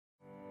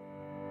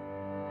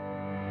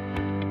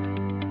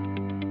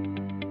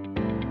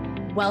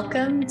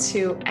Welcome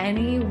to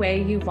Any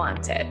Way You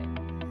Want It.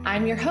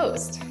 I'm your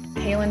host,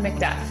 Kaylin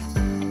McDuff.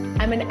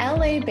 I'm an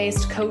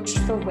LA-based coach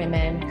for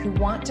women who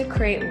want to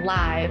create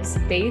lives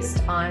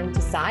based on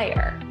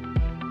desire.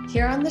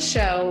 Here on the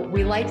show,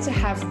 we like to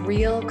have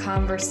real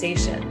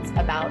conversations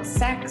about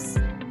sex,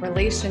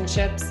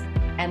 relationships,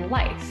 and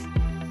life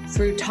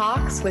through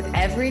talks with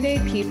everyday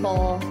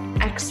people,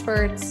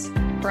 experts,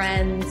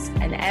 friends,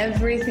 and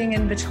everything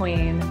in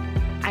between.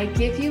 I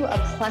give you a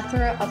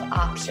plethora of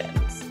options,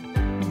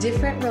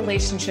 different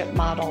relationship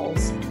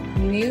models,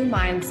 new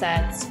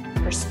mindsets,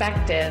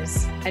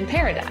 perspectives, and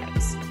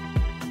paradigms.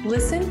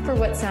 Listen for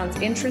what sounds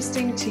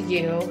interesting to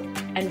you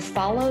and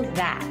follow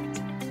that.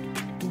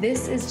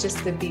 This is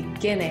just the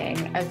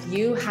beginning of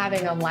you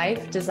having a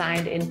life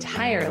designed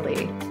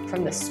entirely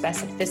from the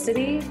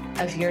specificity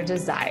of your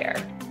desire.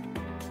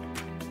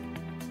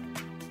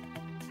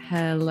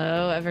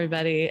 Hello,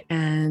 everybody,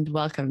 and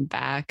welcome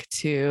back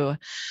to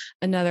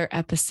another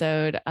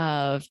episode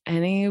of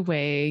Any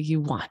Way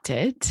You Want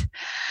It.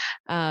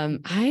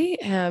 I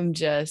am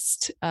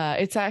just,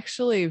 it's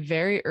actually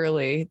very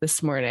early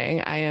this morning.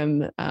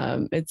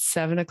 It's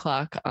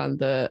 7:00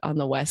 on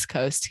the West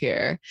Coast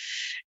here.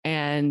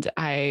 And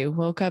I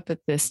woke up at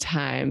this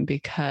time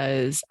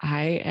because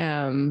I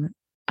am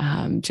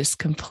just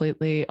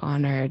completely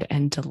honored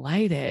and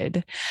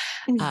delighted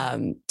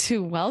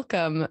to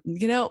welcome,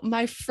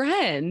 my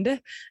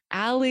friend,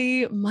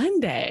 Allie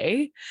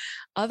Monday,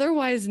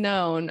 otherwise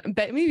known,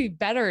 but maybe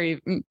better,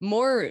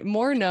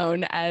 more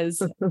known as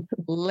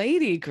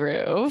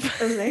Ladygroove.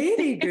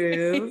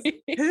 Ladygroove?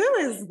 Who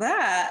is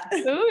that?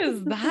 Who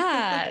is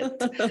that?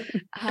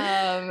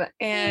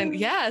 And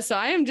yeah, so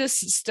I am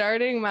just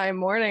starting my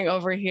morning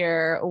over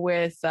here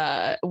with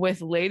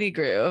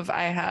Ladygroove.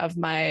 I have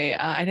my,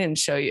 I didn't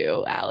show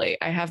you, Allie.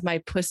 I have my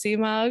pussy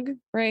mug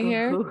right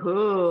here.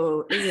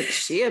 Ooh, isn't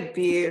she a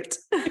beaut?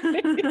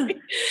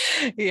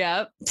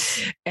 Yep.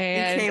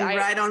 And you came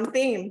right on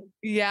theme.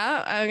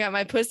 Yeah, I got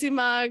my pussy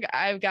mug.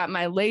 I've got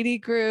my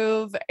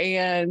Ladygroove,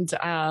 and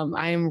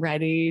I'm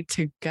ready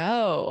to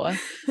go.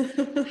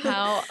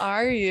 How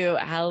are you,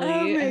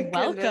 Allie? And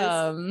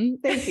welcome.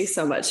 Thank you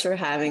so much for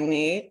having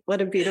me.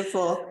 What a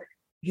beautiful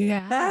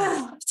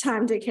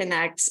time to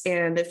connect,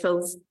 and it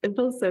feels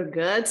so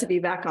good to be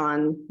back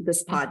on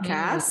this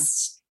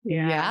podcast.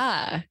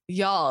 Yeah.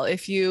 Y'all,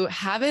 if you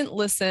haven't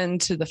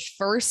listened to the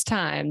first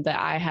time that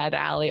I had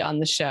Allie on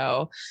the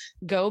show,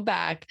 go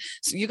back.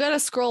 So you got to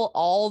scroll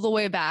all the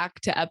way back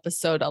to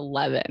episode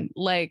 11.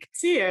 Like,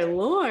 dear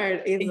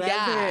Lord, 11.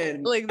 Yeah,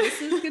 like this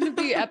is going to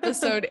be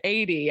episode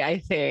 80, I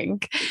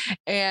think.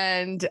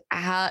 And,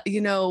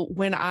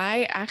 when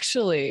I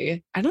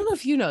don't know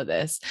if you know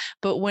this,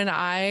 but when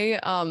I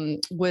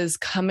was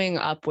coming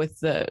up with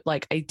the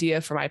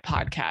idea for my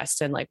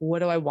podcast and what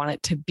do I want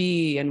it to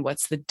be and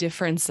what's the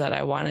difference that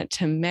I want it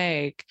to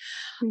make,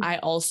 I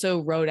also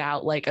wrote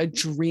out a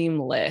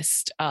dream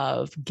list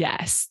of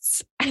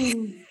guests.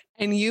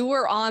 And you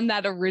were on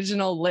that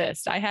original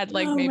list. I had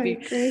maybe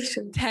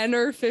 10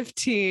 or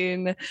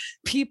 15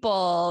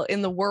 people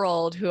in the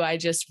world who I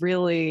just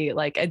really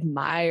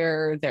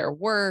admire their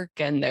work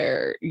and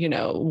their,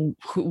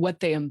 what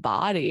they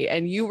embody.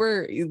 And you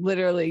were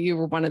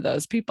one of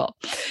those people.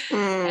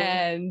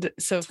 And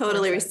so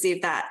totally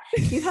received that.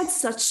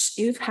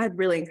 You've had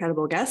really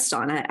incredible guests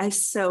on it. I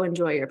so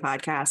enjoy your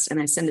podcast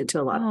and I send it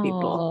to a lot of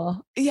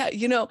people. Yeah.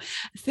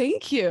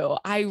 Thank you.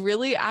 I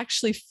really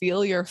actually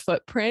feel your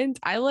footprint.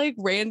 I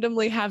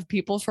randomly have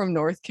people from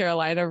North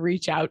Carolina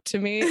reach out to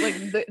me,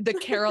 the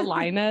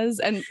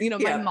Carolinas, and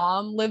my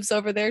mom lives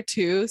over there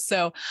too.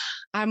 So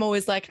I'm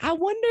always I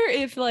wonder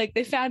if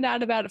they found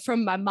out about it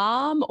from my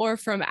mom or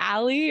from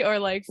Allie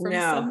or from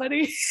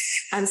somebody.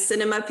 I'm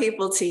sending my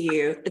people to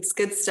you. It's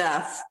good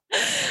stuff.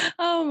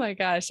 Oh my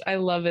gosh. I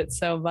love it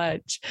so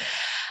much.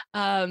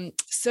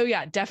 So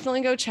yeah,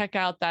 definitely go check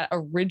out that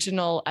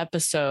original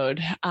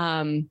episode.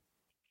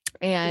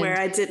 And where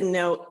I didn't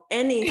know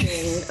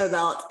anything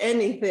about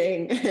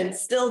anything and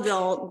still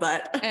don't,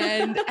 but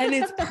and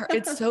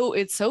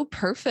it's so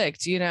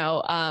perfect,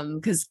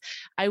 because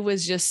I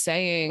was just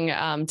saying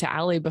to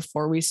Allie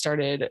before we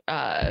started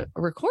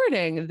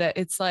recording that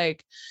it's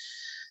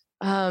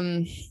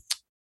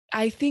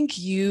I think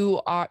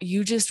you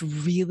just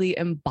really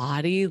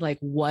embody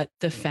what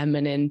the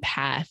feminine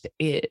path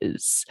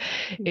is.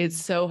 It's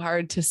so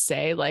hard to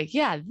say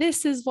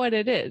this is what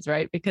it is,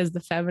 right? Because the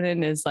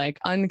feminine is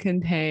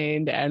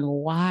uncontained and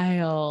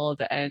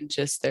wild and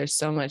just there's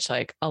so much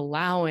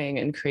allowing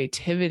and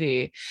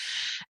creativity.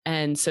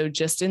 And so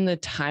just in the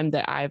time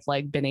that I've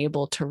been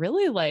able to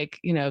really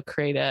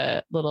create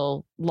a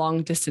little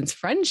long distance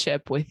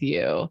friendship with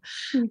you,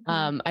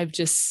 I've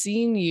just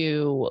seen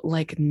you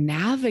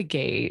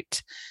navigate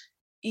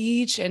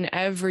each and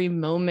every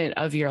moment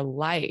of your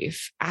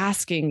life,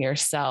 asking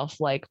yourself,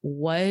 like,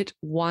 what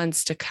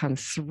wants to come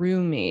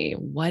through me?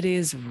 What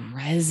is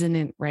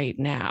resonant right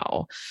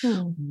now?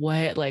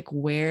 What, like,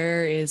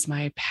 where is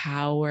my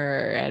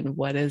power? And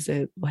what is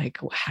it like?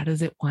 How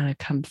does it want to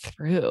come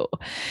through?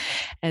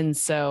 And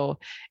so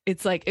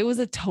it's like, it was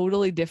a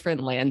totally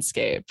different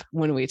landscape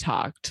when we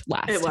talked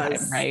last time,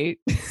 right?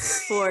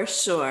 For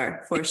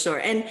sure. For sure.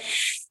 And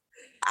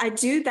I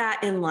do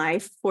that in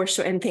life for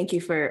sure. And thank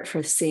you for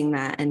seeing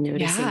that and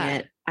noticing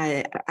it.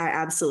 I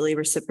absolutely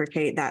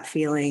reciprocate that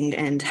feeling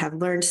and have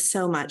learned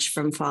so much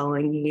from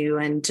following you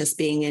and just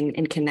being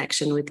in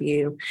connection with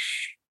you.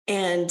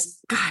 And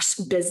gosh,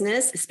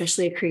 business,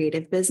 especially a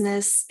creative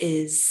business,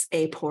 is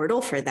a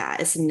portal for that.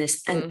 It's an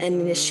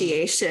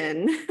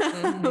initiation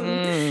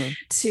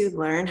to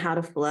learn how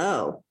to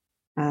flow.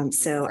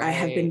 So I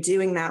have been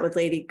doing that with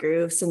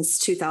Ladygroove since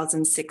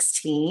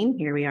 2016.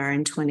 Here we are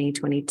in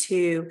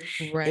 2022.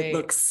 It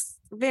looks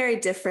very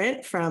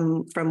different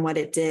from what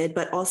it did,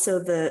 but also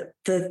the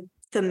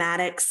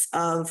thematics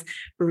of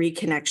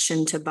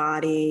reconnection to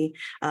body,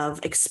 of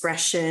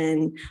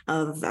expression,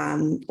 of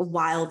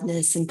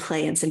wildness and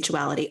play and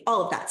sensuality.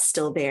 All of that's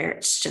still there.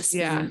 It's just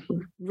been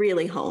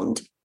really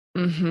honed.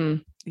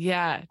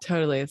 Yeah,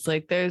 totally. It's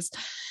like there's,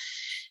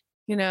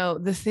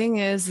 the thing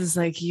is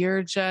like,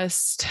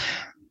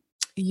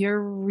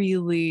 you're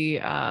really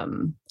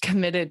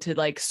committed to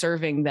like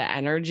serving the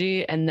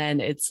energy. And then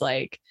it's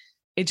like,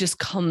 it just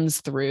comes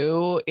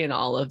through in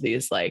all of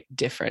these like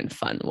different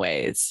fun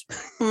ways.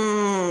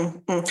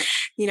 I've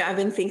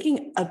been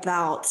thinking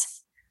about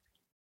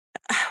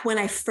when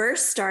I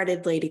first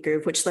started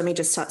Ladygroove, which let me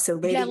just talk. So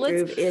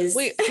Ladygroove is...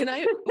 Wait,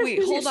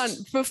 hold on.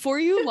 Before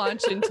you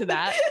launch into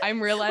that,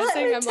 I'm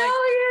realizing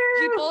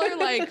people are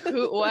like,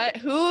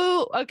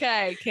 who?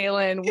 Okay,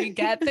 Kaylin, we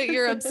get that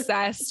you're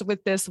obsessed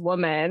with this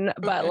woman,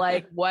 but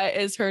like, what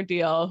is her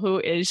deal? Who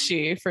is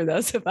she for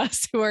those of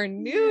us who are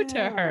new to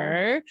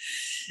her?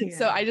 Yeah.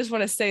 So I just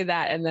want to say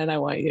that. And then I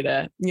want you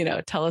to,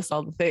 tell us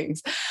all the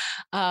things.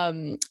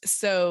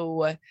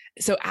 So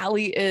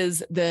Allie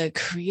is the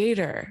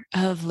creator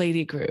of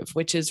Ladygroove,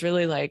 which is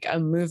really like a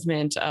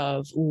movement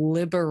of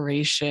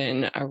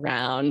liberation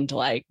around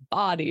like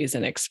bodies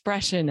and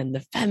expression and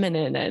the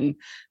feminine. And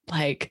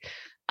like,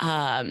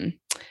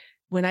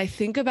 when I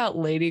think about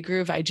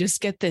Ladygroove, I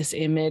just get this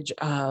image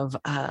of,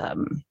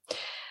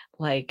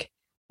 like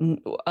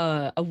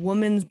a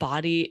woman's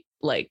body,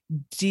 like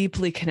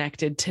deeply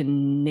connected to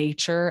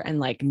nature and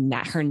like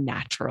her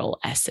natural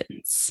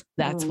essence.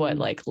 That's what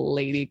like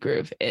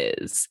Ladygroove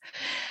is.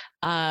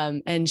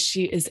 And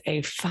she is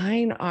a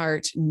fine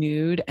art,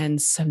 nude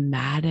and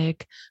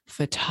somatic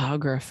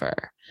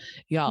photographer.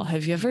 Y'all,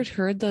 have you ever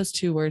heard those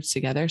two words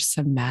together?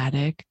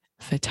 Somatic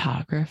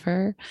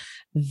photographer?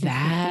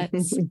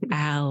 That's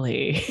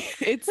Allie.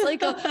 It's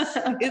like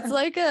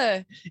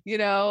a,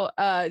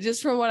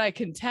 just from what I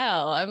can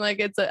tell, I'm like,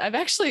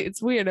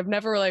 it's weird. I've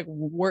never like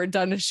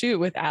done a shoot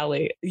with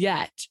Allie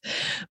yet,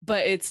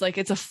 but it's like,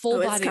 it's a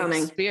full body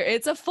experience.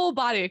 It's a full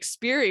body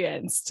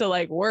experience to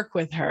like work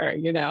with her,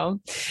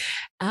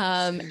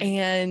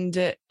 and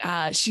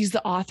she's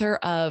the author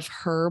of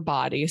Her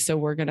Body. So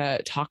we're going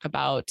to talk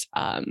about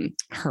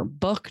her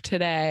book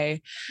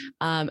today,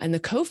 and the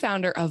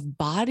co-founder of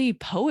Body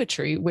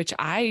Poetry, which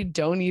I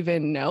don't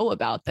even know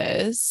about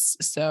this.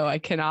 So I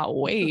cannot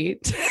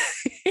wait.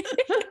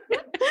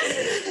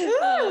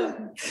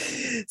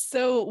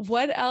 So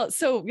what else?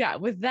 So yeah,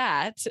 with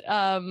that,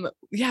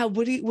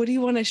 what do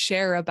you want to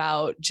share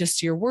about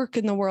just your work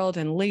in the world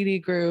and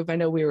Ladygroove? I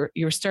know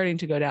you were starting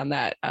to go down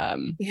that. I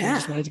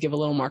just wanted to give a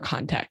little more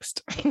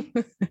context.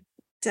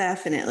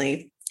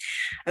 Definitely.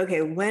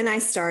 Okay. When I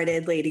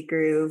started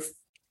Ladygroove,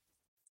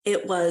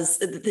 it was,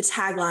 the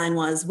tagline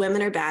was,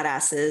 women are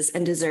badasses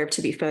and deserve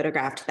to be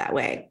photographed that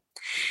way.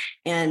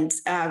 And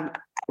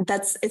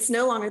it's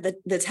no longer the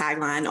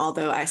tagline,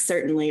 although I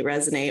certainly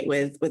resonate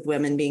with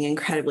women being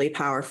incredibly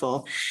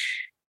powerful.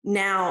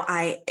 Now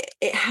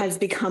it has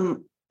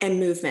become a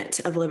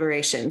movement of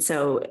liberation.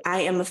 So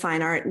I am a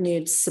fine art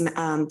nude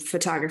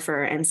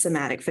photographer and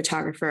somatic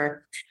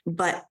photographer,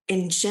 but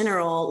in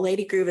general,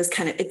 Ladygroove is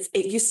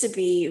it used to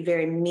be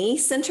very me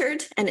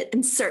centered,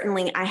 and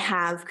certainly I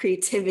have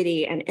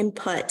creativity and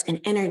input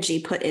and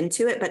energy put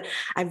into it, but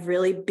I've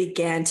really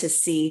began to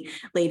see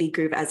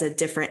Ladygroove as a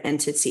different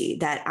entity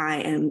that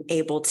I am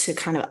able to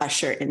kind of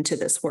usher into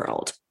this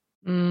world.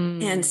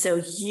 And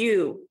so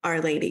you are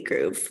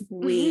Ladygroove.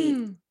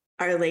 We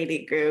are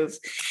Ladygroove.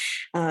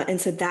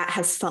 And so that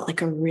has felt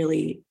like a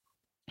really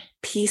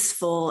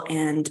peaceful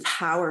and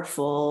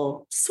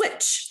powerful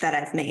switch that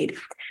I've made.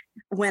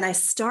 When I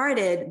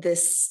started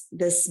this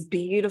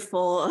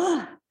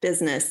beautiful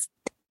business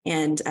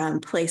and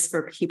place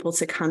for people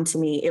to come to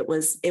me, it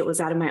was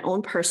out of my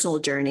own personal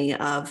journey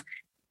of,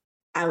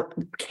 I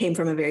came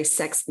from a very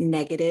sex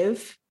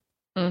negative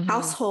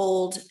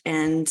household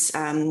and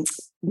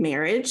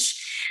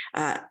marriage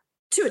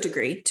to a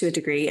degree.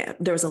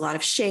 There was a lot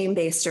of shame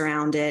based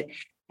around it.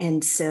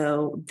 And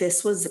so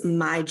this was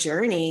my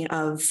journey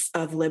of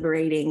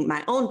liberating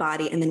my own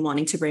body and then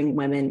wanting to bring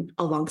women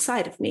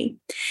alongside of me.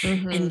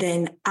 And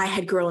then I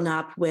had grown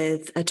up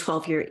with a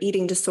 12-year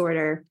eating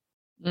disorder.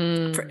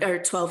 Or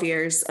 12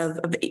 years of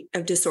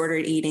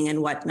disordered eating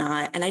and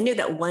whatnot. And I knew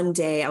that one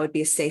day I would be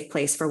a safe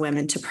place for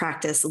women to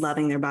practice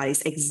loving their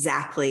bodies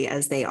exactly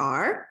as they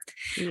are.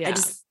 Yeah. I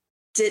just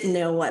didn't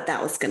know what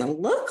that was going to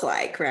look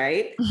like.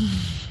 Right.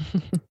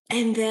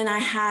 And then I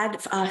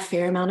had a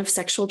fair amount of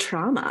sexual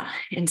trauma.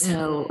 And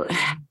so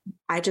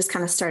I just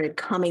kind of started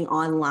coming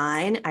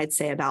online, I'd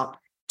say about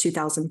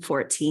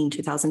 2014,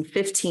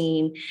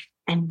 2015.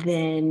 And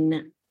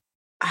then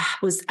I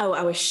was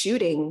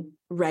shooting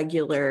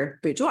regular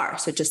boudoir.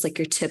 So just like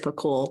your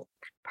typical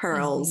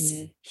pearls,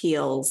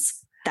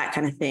 heels, that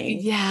kind of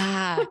thing.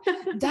 Yeah.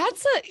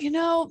 That's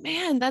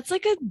that's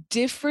like a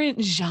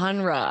different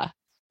genre.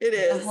 It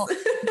is.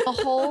 The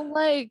whole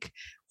like,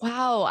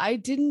 wow, I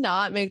did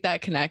not make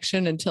that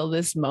connection until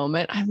this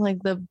moment. I'm like,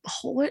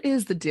 what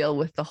is the deal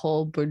with the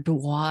whole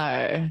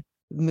boudoir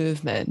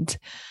movement?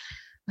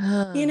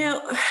 From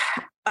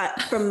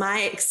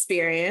my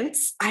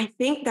experience, I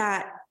think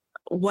that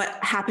what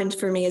happened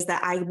for me is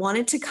that I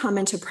wanted to come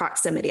into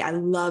proximity. I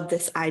love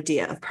this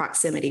idea of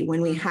proximity.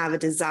 When we have a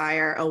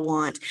desire, a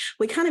want,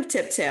 we kind of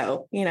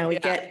tiptoe, we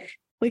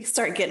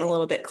start getting a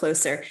little bit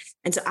closer.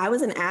 And so I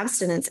was an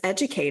abstinence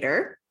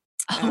educator.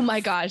 Oh my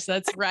gosh,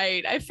 that's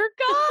right. I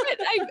forgot.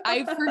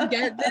 I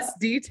forget this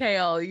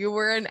detail. You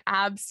were an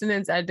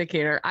abstinence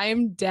educator. I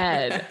am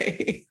dead.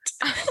 Right.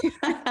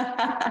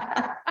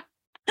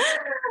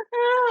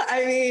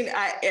 I mean,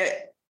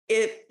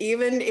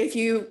 even if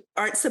you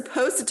aren't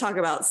supposed to talk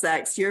about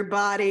sex, your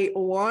body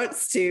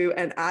wants to,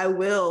 and I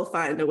will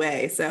find a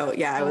way. So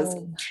yeah, I was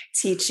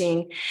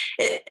teaching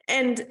it.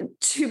 And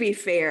to be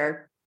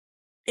fair,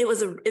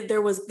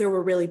 there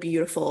were really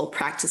beautiful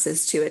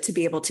practices to it, to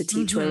be able to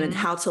teach women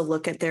how to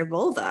look at their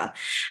vulva,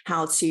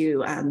 how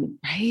to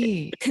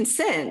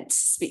consent,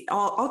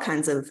 all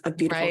kinds of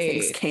beautiful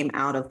things came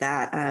out of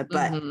that.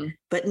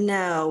 But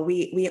no,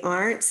 we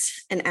aren't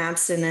an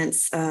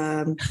abstinence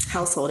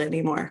household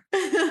anymore.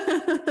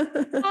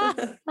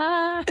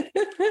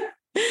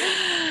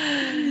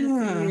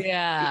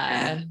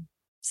 Yeah.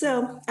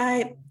 So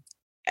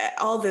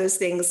all those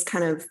things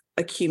kind of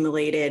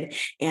accumulated,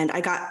 and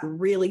I got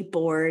really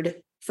bored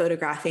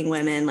photographing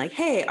women like,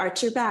 hey,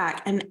 arch your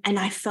back. And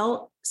I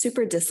felt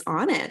super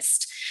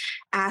dishonest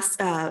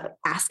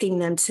asking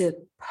them to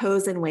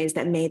pose in ways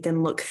that made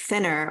them look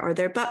thinner or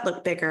their butt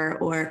look bigger.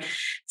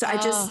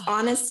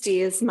 Honesty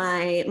is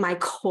my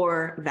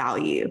core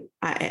value.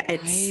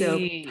 It's so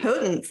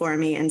potent for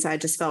me. And so I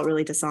just felt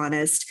really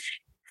dishonest,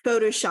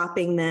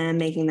 photoshopping them,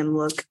 making them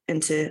look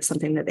into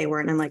something that they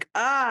weren't. And I'm like,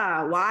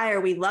 why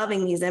are we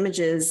loving these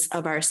images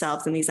of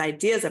ourselves and these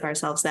ideas of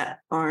ourselves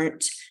that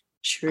aren't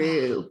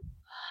true?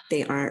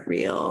 They aren't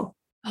real.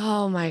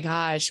 Oh my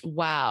gosh.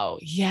 Wow.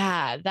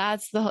 Yeah.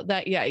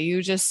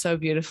 You just so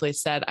beautifully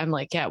said. I'm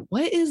like, yeah,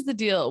 what is the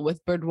deal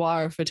with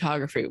boudoir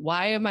photography?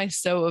 Why am I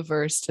so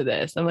averse to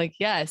this? I'm like,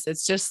 yes,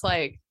 it's just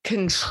like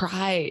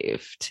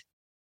contrived.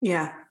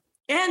 Yeah.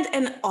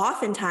 And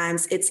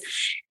oftentimes it's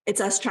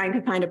us trying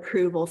to find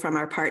approval from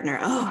our partner.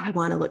 Oh, I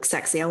want to look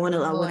sexy. I want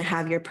to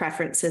have your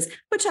preferences,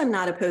 which I'm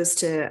not opposed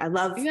to. I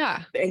love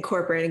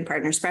incorporating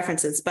partners'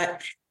 preferences,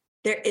 but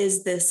there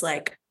is this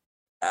like,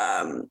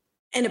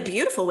 in a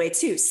beautiful way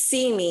too,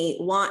 see me,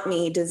 want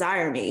me,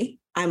 desire me.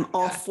 I'm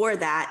all for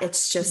that.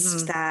 It's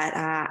just that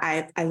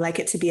I like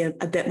it to be a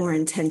bit more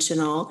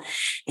intentional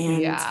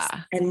and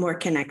more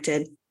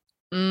connected.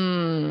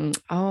 Oh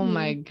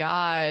my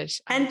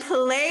gosh. And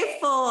playful.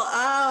 Oh,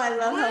 I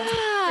love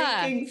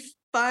how freaking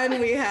fun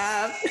we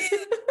have.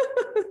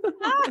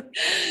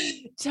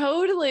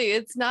 Totally.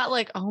 It's not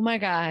like, oh my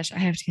gosh, I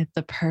have to get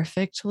the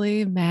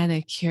perfectly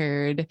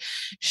manicured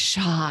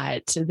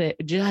shot, that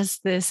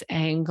just this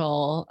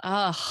angle.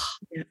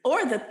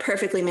 Or the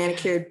perfectly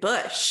manicured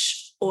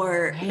bush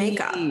or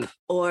makeup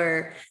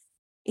or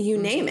you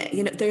name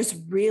it. There's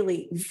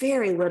really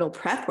very little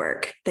prep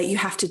work that you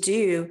have to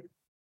do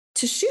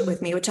to shoot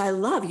with me, which I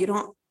love. You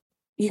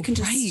can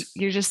just,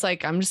 you're just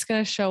like, I'm just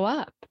going to show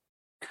up.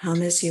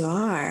 Come as you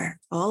are,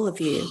 all of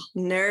you.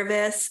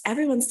 Nervous.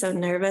 Everyone's so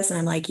nervous. And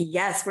I'm like,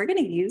 yes, we're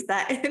going to use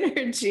that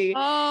energy.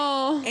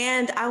 Oh.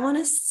 And I want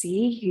to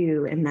see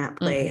you in that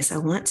place. I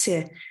want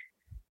to.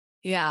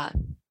 Yeah.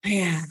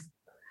 Yeah.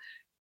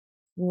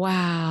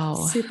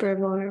 Wow. Super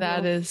vulnerable.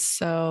 That is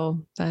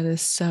so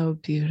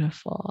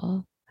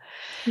beautiful.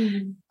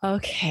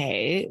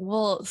 Okay.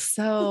 Well,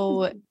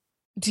 so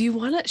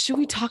should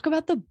we talk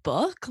about the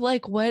book?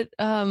 Like what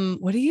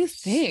do you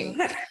think?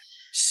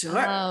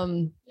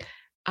 Sure.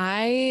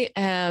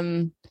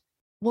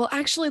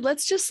 Actually,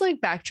 let's just like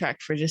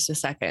backtrack for just a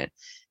second,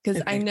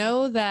 because I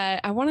know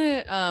that I want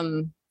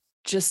to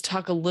just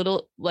talk a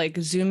little, like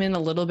zoom in a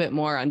little bit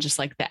more on just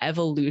like the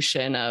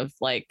evolution of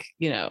like,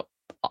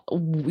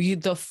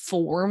 the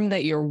form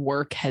that your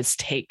work has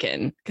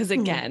taken. Because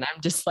again,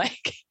 I'm just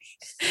like,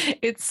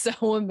 it's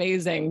so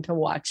amazing to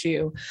watch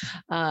you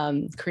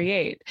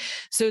create.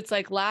 So it's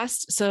like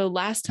last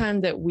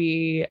time that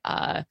we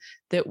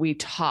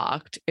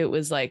talked, it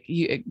was like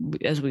you,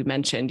 as we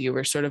mentioned, you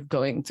were sort of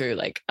going through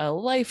like a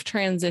life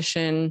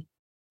transition.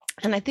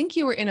 And I think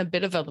you were in a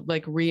bit of a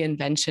like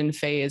reinvention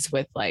phase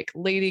with like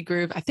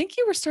Ladygroove. I think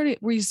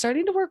were you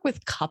starting to work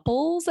with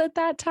couples at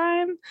that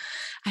time?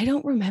 I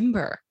don't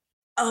remember.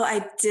 Oh,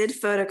 I did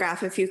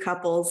photograph a few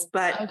couples,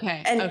 but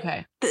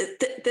okay.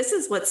 This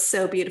is what's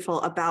so beautiful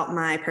about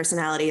my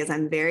personality is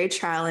I'm very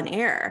trial and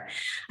error.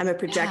 I'm a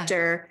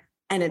projector,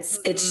 and it's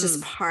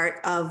just part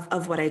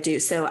of what I do.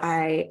 So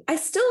I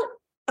still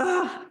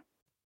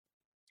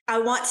I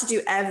want to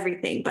do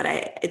everything, but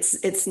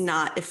it's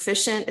not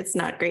efficient. It's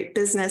not great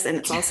business, and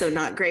it's also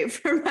not great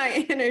for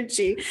my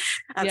energy.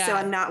 So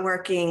I'm not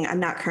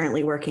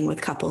currently working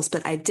with couples,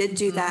 but I did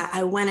do that.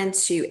 I went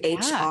into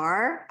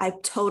HR. I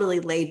totally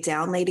laid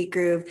down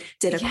Ladygroove,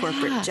 did a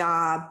corporate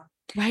job,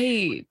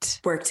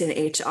 worked in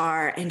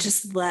HR, and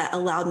just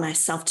allowed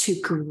myself to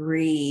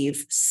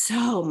grieve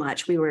so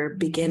much. We were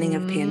beginning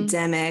of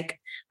pandemic.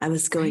 I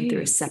was going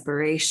through a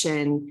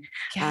separation.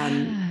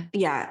 My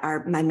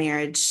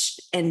marriage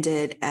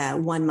ended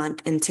 1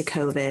 month into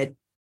COVID.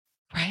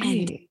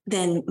 And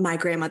then my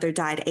grandmother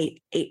died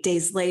eight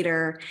days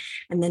later.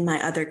 And then my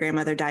other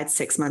grandmother died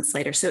 6 months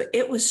later. So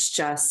it was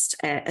just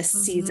a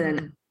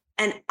season.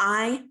 And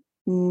I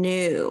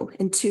knew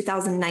in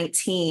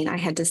 2019, I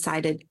had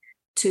decided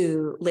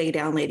to lay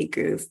down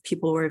Ladygroove.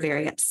 People were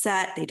very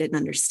upset. They didn't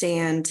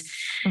understand.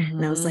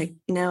 And I was like,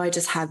 no, I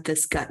just have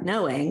this gut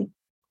knowing.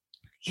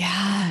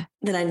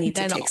 That I need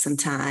to take some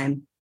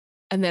time.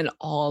 And then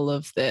all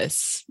of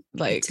this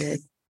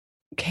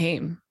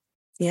came.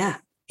 Yeah.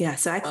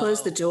 So I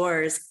closed the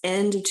doors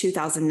end of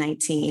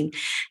 2019.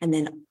 And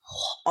then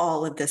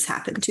all of this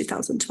happened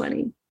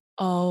 2020.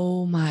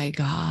 Oh my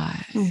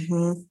God.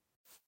 And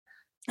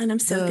I'm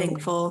so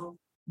thankful.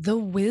 The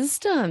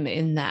wisdom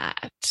in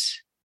that,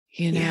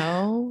 you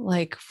know,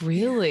 like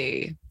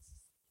really,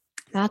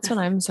 that's what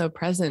I'm so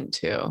present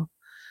to.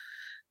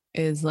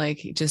 Is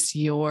like just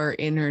your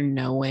inner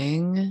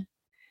knowing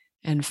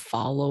and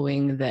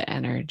following the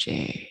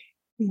energy.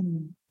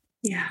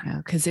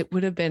 Because it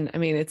would have been, I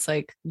mean, it's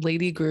like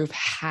Ladygroove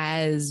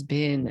has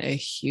been a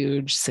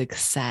huge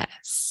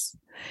success.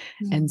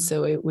 And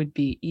so it would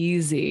be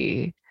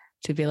easy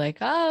to be like,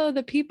 oh,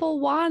 the people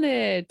want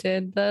it.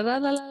 And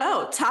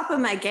oh, top of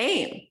my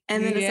game.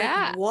 And then it's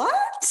like,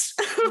 what?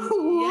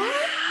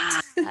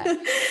 What?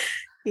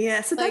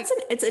 So like,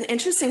 it's an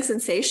interesting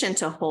sensation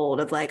to hold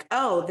of like,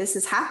 oh, this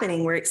is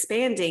happening. We're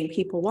expanding.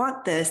 People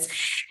want this.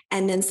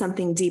 And then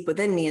something deep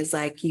within me is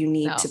like, you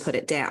need to put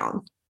it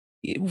down.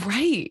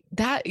 Right.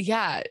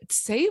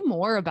 Say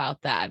more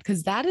about that.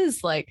 Because that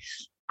is like,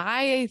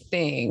 I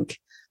think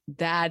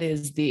that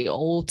is the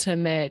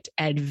ultimate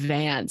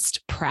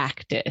advanced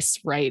practice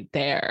right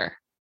there.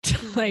 To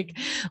like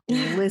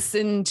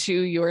listen to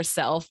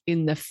yourself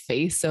in the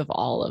face of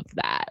all of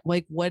that.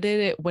 Like, what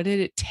did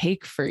it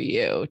take for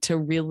you to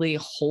really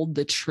hold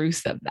the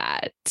truth of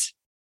that?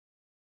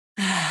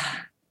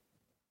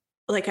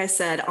 Like I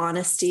said,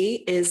 honesty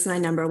is my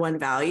number one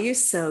value.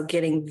 So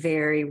getting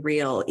very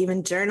real,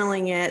 even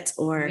journaling it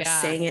or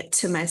saying it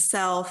to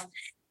myself,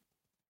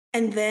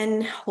 and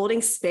then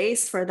holding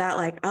space for that.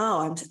 Like,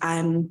 oh,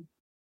 I'm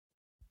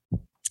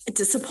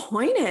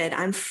disappointed.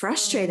 I'm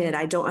frustrated.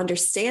 I don't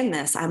understand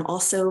this. I'm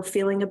also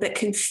feeling a bit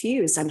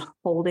confused. I'm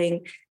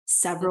holding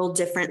several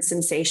different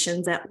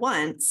sensations at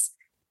once.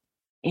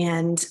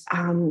 And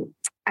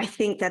I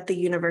think that the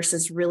universe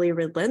is really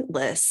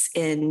relentless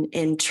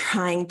in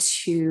trying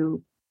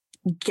to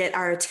get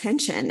our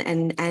attention.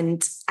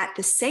 And at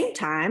the same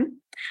time,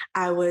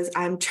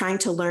 I'm trying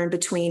to learn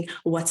between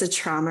what's a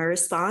trauma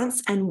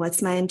response and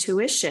what's my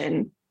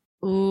intuition.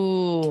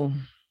 Ooh.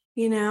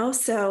 You know,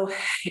 so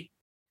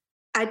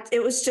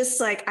it was just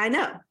like, I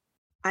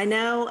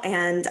know,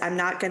 and I'm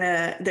not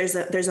gonna, there's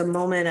a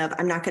moment of,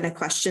 I'm not gonna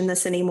question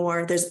this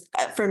anymore.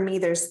 For me,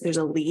 there's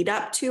a lead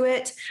up to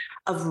it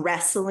of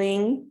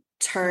wrestling,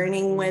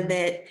 turning with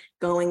it,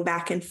 going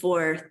back and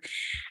forth.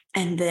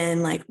 And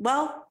then like,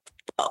 well,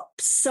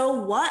 so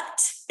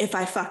what if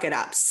I fuck it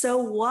up? So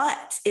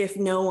what if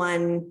no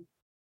one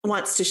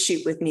wants to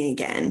shoot with me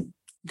again?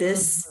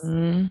 This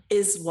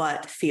is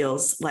what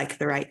feels like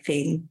the right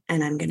thing.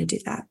 And I'm going to do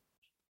that.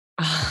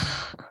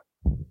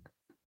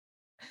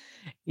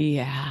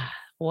 Yeah.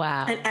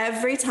 Wow. And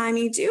every time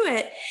you do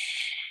it,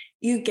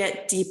 you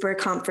get deeper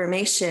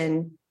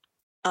confirmation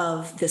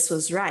of this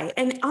was right.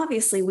 And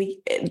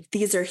obviously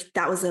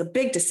that was a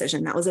big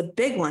decision. That was a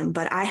big one,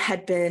 but I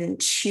had been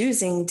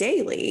choosing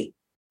daily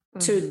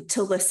to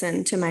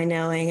listen to my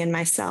knowing and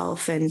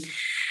myself. And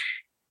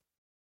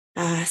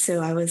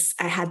so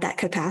I had that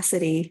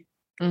capacity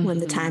when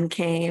the time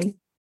came.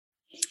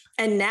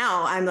 And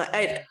now I'm like,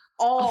 it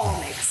all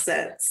makes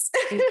sense.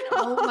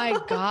 Oh my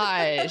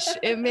gosh.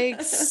 It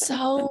makes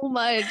so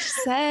much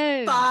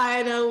sense.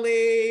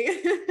 Finally.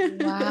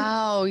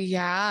 Wow.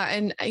 Yeah.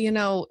 And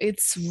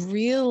it's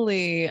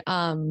really,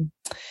 it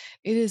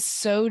is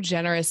so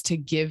generous to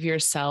give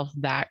yourself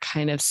that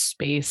kind of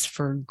space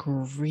for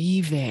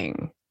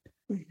grieving.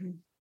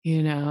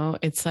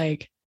 It's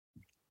like,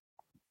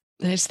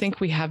 I just think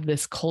we have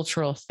this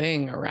cultural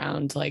thing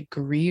around like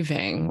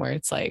grieving where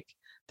it's like,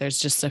 there's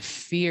just a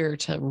fear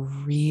to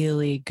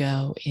really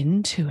go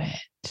into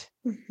it.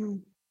 Mm-hmm.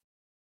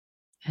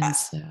 And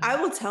so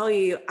I will tell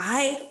you,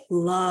 I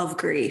love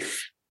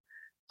grief.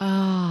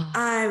 oh,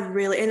 I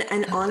really,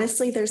 and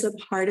honestly, there's a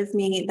part of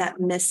me that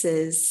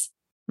misses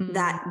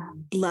that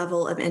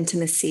level of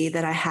intimacy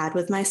that I had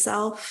with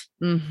myself.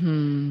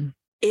 Mm-hmm.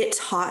 It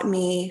taught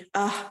me,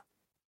 I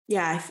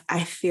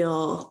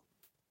feel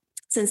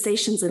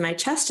sensations in my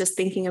chest just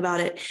thinking about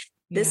it.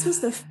 This was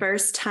the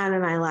first time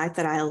in my life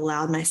that I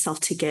allowed myself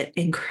to get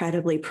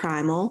incredibly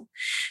primal,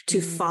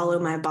 to follow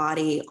my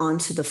body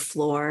onto the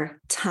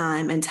floor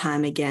time and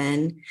time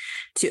again,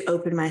 to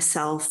open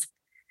myself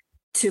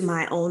to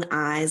my own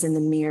eyes in the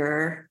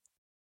mirror,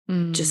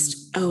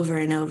 just over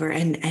and over.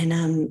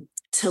 And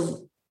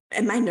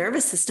my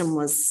nervous system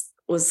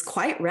was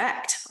quite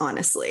wrecked,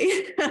 honestly.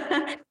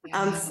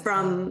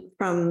 From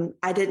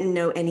I didn't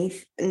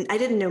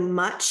know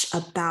much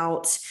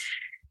about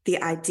the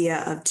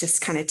idea of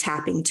just kind of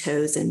tapping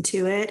toes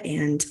into it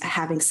and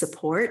having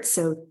support.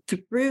 So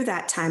through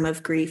that time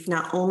of grief,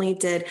 not only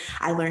did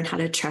I learn how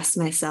to trust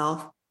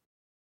myself,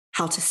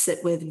 how to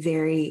sit with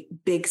very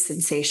big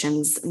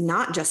sensations,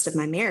 not just of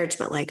my marriage,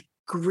 but like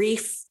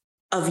grief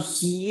of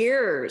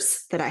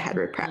years that I had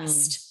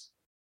repressed.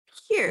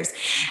 Years.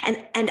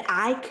 And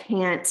I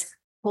can't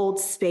hold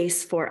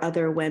space for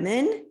other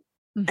women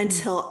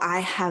until I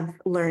have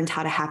learned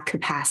how to have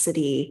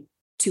capacity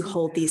to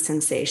hold these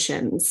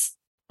sensations.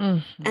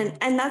 And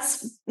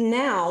that's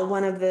now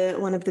one of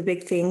the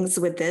big things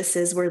with this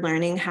is we're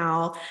learning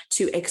how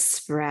to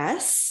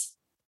express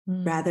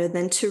rather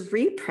than to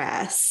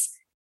repress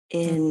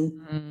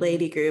in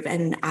Ladygroove.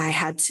 And I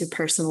had to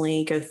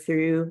personally go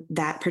through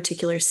that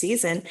particular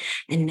season.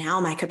 And now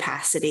my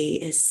capacity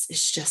is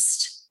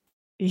just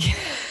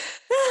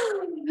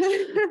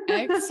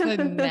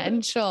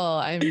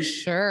exponential, I'm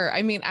sure.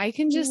 I mean, I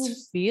can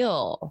just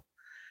feel,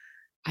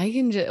 I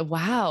can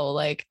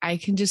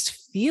just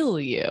feel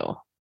you.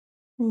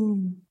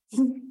 And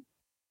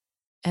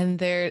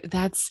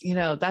that's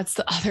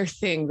the other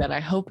thing that I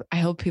hope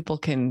people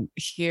can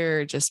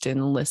hear just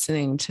in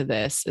listening to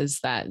this is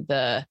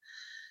that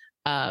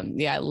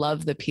I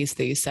love the piece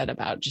that you said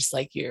about just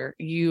like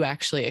you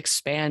actually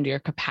expand your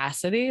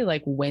capacity.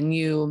 Like when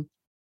you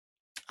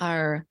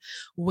are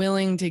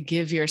willing to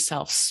give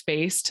yourself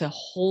space to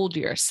hold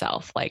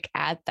yourself like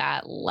at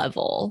that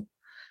level.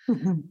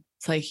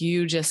 It's like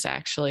you just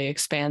actually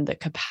expand the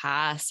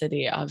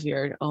capacity of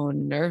your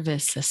own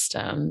nervous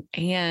system.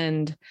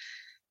 And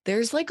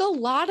there's like a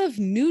lot of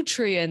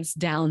nutrients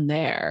down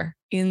there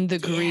in the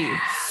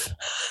grief.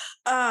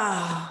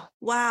 Oh,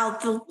 wow.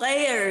 The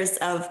layers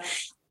of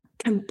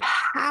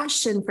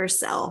compassion for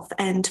self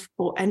and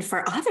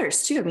for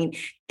others too. I mean,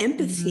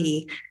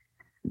 empathy.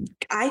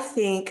 I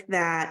think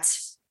that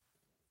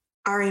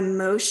our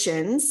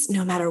emotions,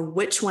 no matter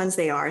which ones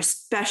they are,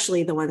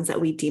 especially the ones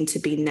that we deem to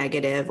be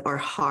negative or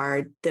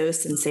hard,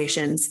 those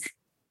sensations,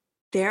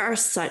 there are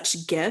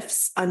such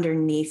gifts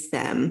underneath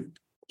them,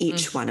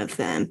 each one of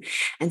them.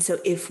 And so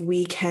if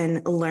we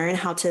can learn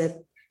how to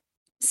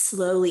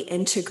slowly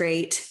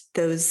integrate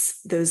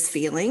those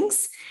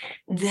feelings,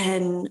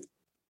 then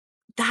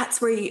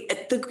that's where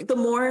the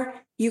more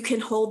you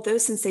can hold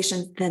those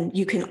sensations, then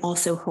you can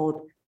also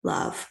hold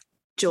love,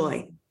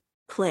 joy,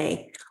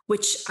 play,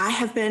 which I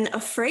have been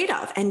afraid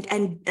of.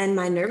 And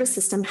my nervous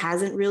system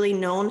hasn't really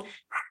known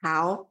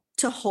how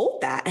to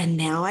hold that. And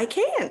now I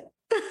can.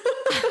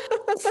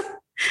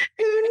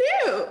 Who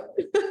knew?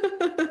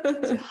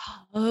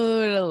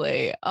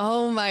 Totally.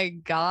 Oh my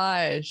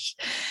gosh.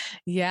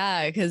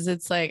 Yeah. Cause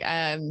it's like,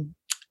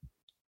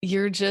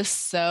 you're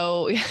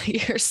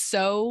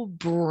so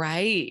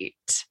bright.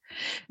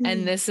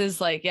 And this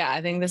is like,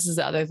 I think this is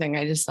the other thing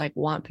I just like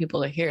want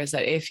people to hear is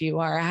that if you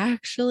are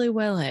actually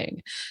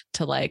willing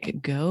to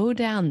like go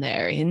down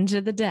there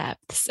into the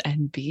depths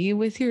and be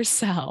with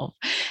yourself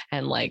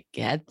and like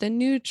get the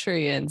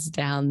nutrients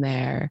down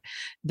there,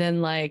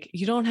 then like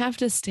you don't have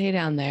to stay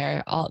down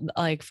there all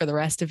like for the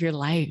rest of your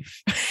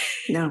life.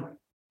 No.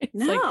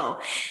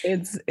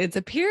 It's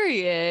a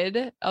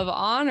period of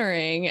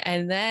honoring.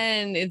 And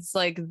then it's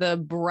like the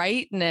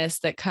brightness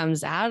that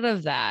comes out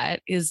of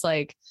that is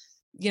like,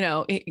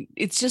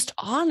 it's just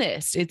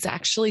honest. It's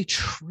actually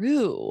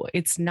true.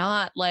 It's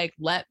not like,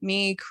 let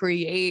me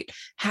create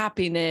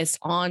happiness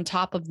on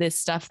top of this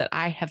stuff that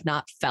I have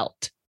not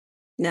felt.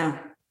 No,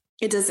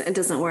 it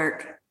doesn't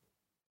work.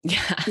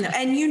 Yeah. No,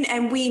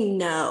 and we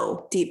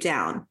know deep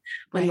down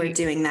when we're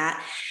doing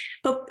that.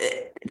 But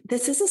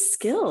this is a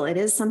skill. It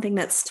is something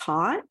that's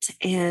taught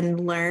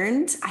and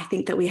learned. I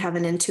think that we have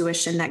an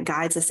intuition that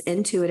guides us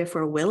into it if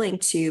we're willing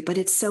to, but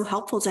it's so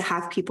helpful to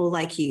have people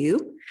like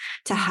you,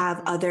 to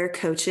have other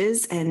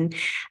coaches and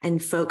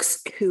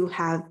folks who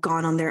have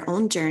gone on their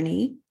own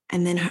journey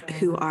and then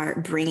who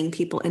are bringing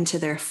people into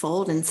their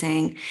fold and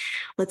saying,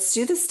 let's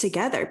do this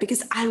together.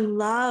 Because I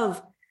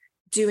love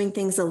doing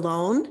things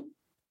alone.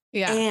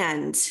 Yeah.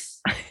 And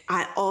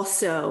I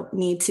also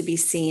need to be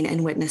seen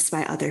and witnessed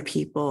by other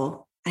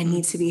people. I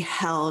need to be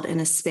held in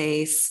a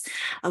space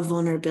of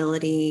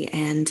vulnerability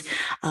and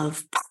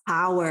of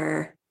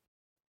power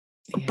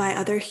by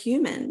other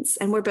humans.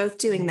 And we're both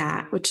doing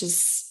that, which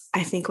is,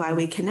 I think, why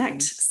we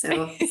connect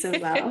so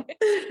well.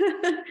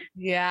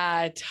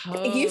 Yeah,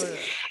 totally.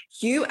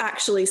 You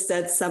actually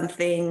said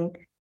something,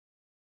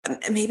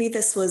 maybe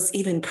this was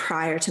even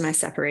prior to my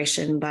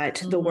separation,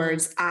 but the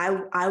words,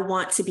 I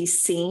want to be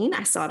seen.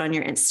 I saw it on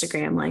your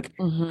Instagram. Like,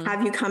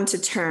 have you come to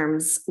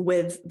terms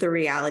with the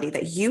reality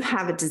that you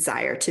have a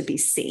desire to be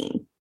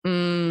seen?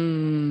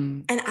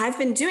 And I've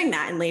been doing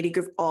that in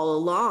Ladygroove all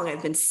along.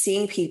 I've been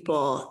seeing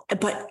people,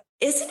 but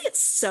isn't it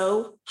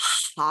so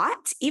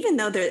hot? Even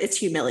though it's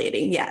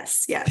humiliating.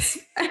 Yes.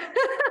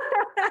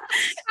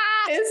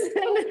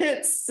 Isn't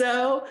it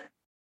so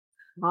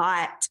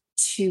hot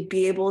to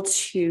be able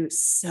to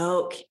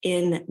soak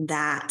in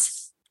that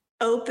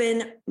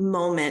open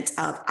moment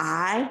of,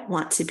 I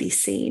want to be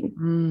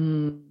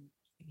seen?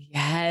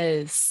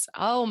 Yes.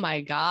 Oh my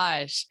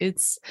gosh.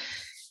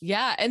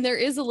 Yeah. And there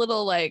is a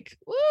little like,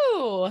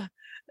 woo.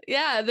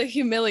 Yeah, the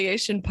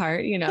humiliation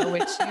part,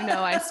 which,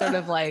 I sort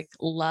of like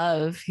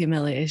love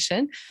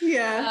humiliation.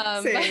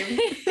 Yeah, same.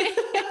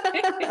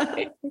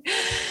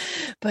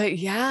 But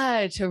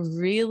yeah, to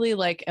really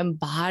like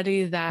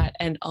embody that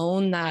and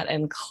own that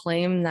and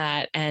claim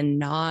that and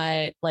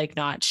not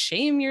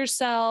shame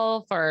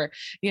yourself or,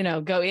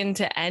 go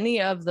into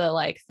any of the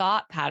like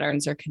thought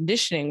patterns or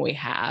conditioning we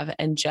have,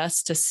 and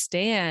just to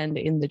stand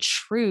in the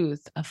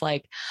truth of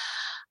like,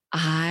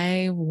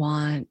 I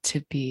want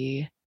to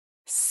be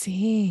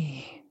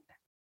seen.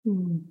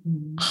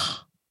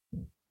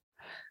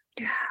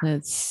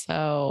 It's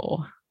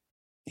so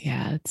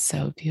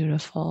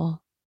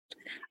beautiful.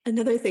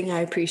 Another thing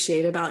I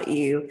appreciate about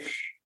you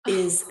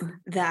is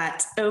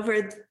that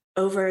over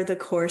the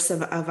course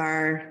of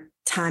our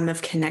time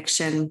of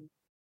connection,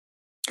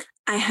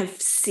 I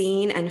have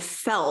seen and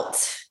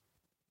felt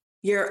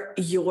your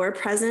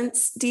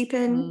presence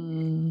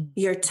deepen,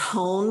 your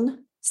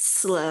tone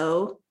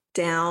slow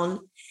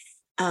down.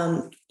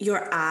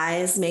 Your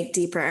eyes make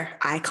deeper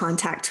eye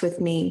contact with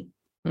me.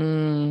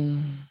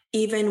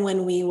 Even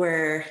when we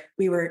were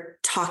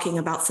talking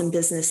about some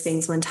business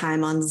things one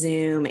time on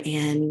Zoom,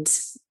 and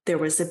there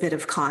was a bit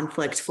of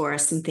conflict for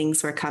us and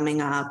things were coming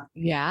up.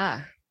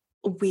 Yeah.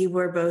 We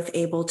were both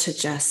able to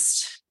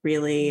just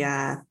really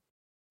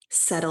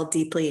settle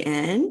deeply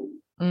in,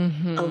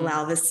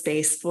 allow the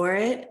space for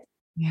it,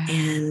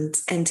 and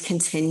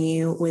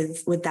continue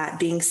with that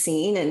being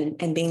seen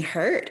and being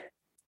heard.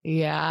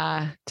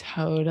 Yeah,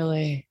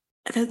 totally.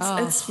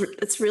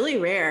 It's really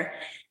rare.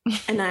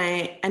 And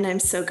I'm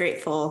so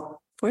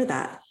grateful for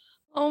that.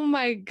 Oh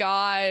my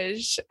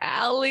gosh,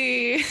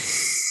 Allie. You're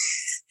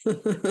so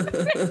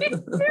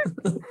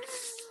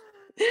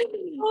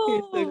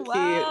cute.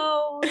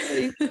 Wow.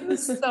 Thank you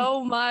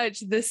so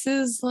much. This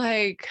is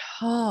like,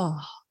 oh,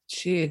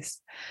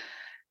 geez.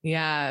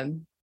 Yeah.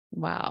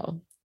 Wow.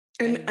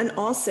 And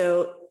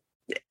also,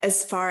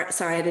 sorry,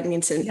 I didn't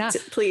mean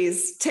to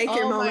please take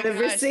your moment of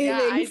receiving.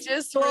 Yeah, I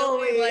just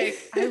really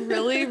I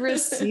really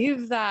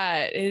receive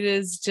that. It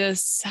is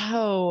just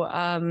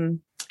so,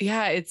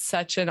 it's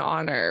such an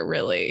honor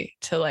really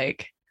to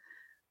like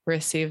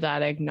receive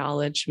that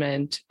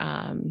acknowledgement.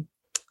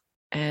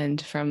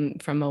 And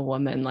from a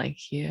woman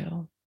like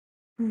you.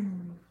 Yeah.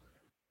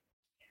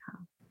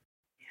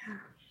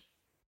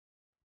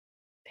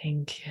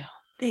 Thank you.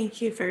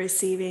 Thank you for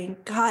receiving.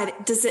 God,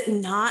 does it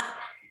not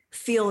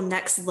feel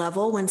next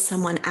level when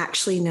someone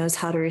actually knows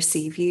how to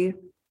receive you?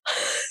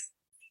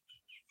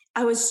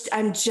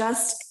 I'm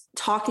just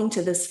talking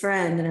to this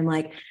friend and I'm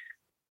like,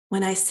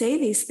 when I say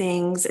these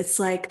things, it's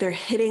like they're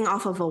hitting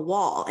off of a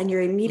wall and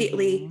you're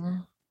immediately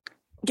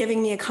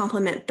giving me a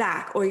compliment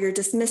back or you're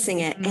dismissing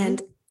it.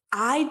 And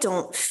I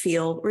don't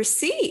feel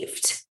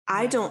received.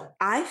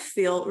 I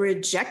feel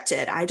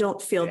rejected. I don't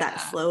feel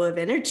that flow of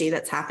energy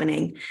that's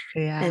happening.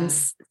 Yeah. And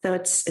so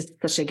it's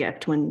such a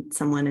gift when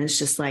someone is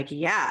just like,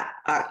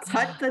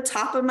 cut the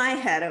top of my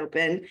head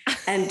open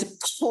and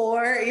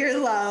pour your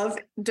love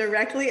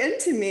directly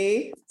into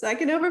me so I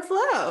can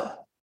overflow.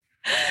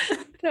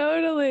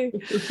 Totally.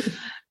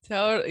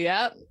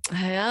 Yep.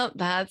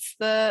 That's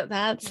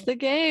the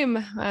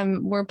game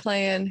we're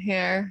playing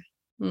here.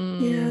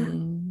 Yeah.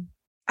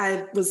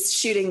 I was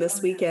shooting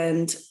this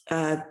weekend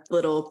a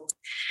little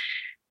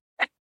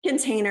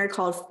container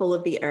called Full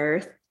of the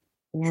Earth.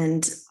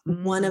 And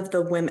one of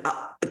the women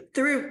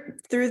through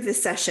the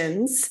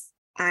sessions,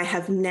 I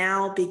have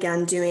now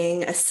begun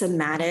doing a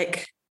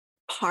somatic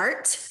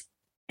part.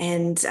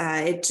 And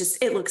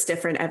it looks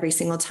different every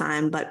single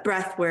time, but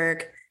breath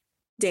work,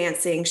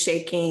 dancing,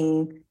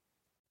 shaking,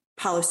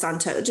 Palo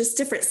Santo, just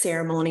different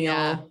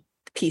ceremonial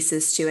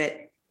pieces to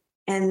it.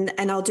 And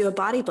I'll do a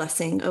body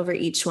blessing over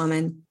each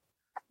woman.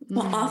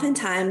 Well,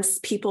 oftentimes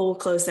people will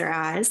close their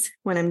eyes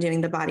when I'm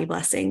doing the body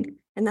blessing,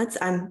 and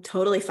I'm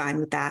totally fine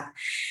with that.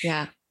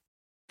 Yeah.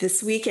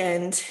 This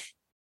weekend,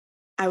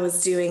 I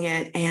was doing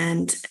it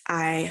and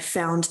I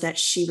found that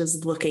she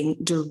was looking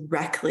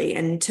directly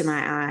into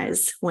my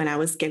eyes when I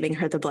was giving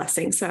her the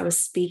blessing. So I was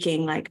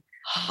speaking like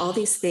all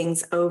these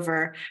things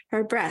over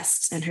her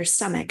breasts and her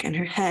stomach and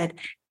her head.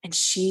 And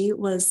she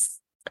was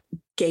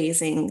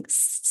gazing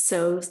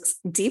so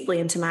deeply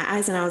into my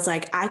eyes. And I was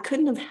like, I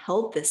couldn't have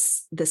held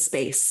this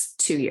space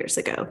 2 years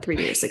ago, 3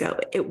 years ago.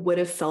 It would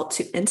have felt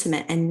too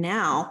intimate. And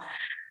now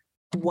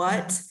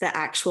what the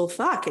actual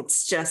fuck?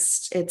 It's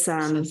just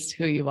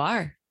who you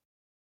are.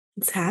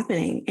 It's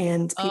happening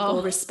and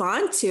people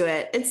respond to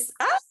it.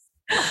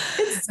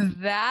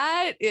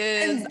 That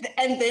is,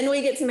 and then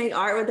we get to make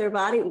art with their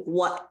body.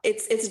 What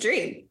it's a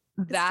dream.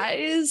 That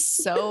is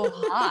so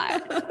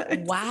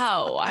hot.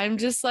 Wow. I'm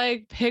just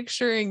like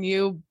picturing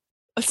you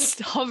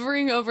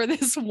hovering over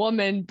this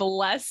woman,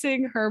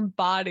 blessing her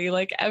body,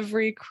 like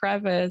every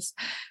crevice,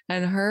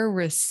 and her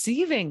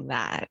receiving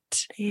that.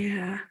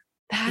 Yeah.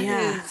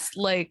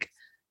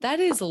 That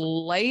is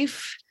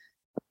life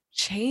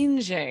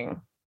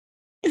changing.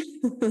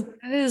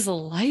 That is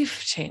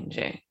life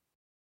changing.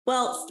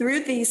 Well,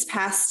 through these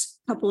past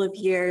couple of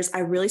years, I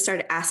really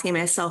started asking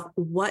myself,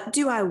 what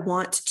do I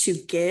want to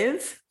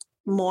give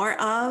more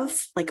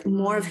of, like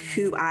more of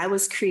who I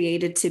was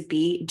created to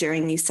be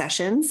during these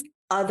sessions,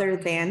 other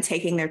than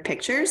taking their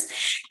pictures?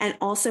 And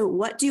also,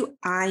 what do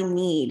I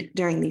need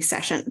during these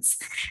sessions?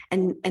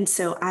 And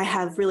so I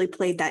have really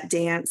played that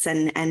dance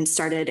and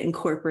started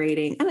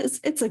incorporating, and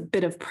it's a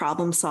bit of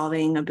problem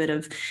solving, a bit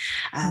of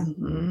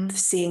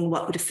seeing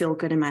what would feel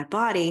good in my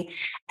body.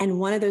 And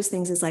one of those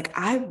things is like,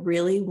 I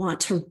really want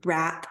to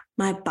wrap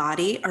my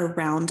body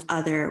around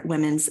other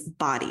women's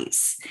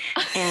bodies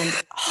and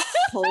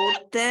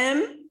hold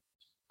them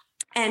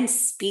and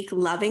speak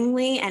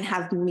lovingly and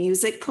have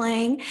music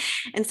playing.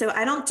 And so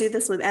I don't do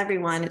this with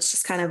everyone. It's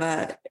just kind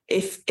of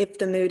if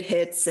the mood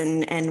hits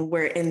and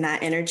we're in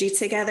that energy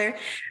together,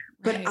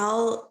 but right.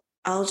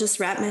 I'll just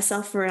wrap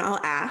myself around, I'll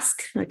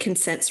ask.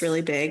 Consent's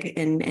really big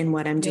in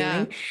what I'm doing.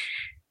 Yeah.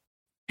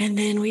 And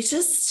then we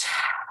just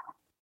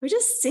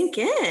sink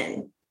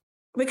in,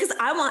 because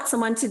I want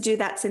someone to do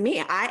that to me.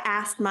 I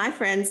ask my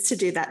friends to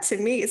do that to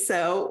me.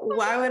 So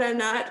why would I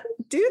not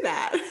do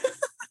that?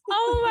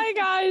 Oh my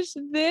gosh,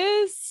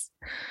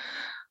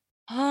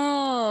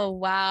 oh,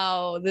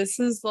 wow. This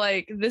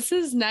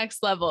is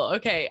next level.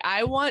 Okay.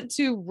 I want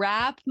to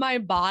wrap my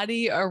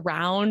body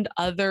around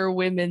other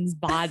women's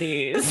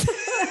bodies.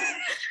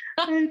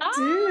 I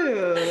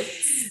do.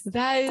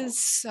 That is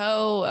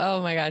so,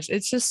 oh my gosh.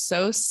 It's just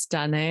so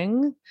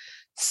stunning.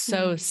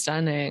 So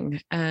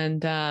stunning.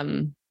 And,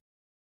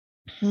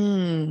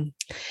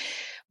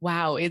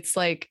 wow. It's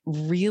like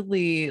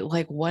really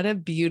like what a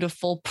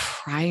beautiful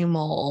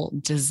primal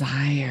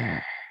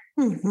desire.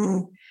 Mm-hmm.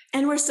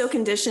 And we're so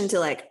conditioned to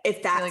like,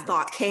 if that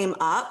thought came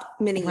up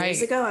many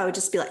years ago, I would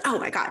just be like, oh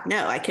my God,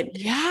 no,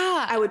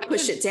 I would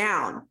push it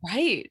down.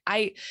 Right.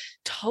 I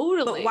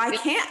totally. But why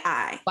can't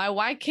I?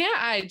 Why can't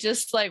I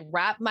just like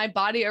wrap my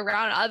body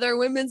around other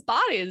women's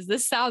bodies?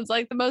 This sounds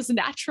like the most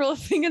natural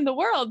thing in the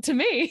world to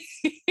me.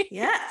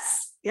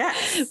 Yes.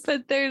 Yes.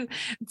 But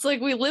it's like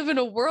we live in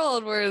a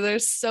world where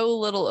there's so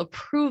little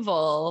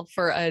approval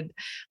for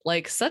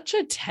such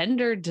a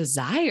tender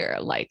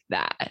desire like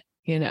that,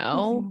 you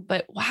know? Mm-hmm.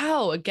 But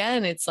wow,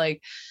 again, it's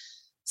like,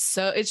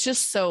 so it's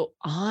just so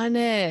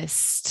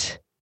honest.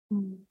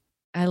 Mm-hmm.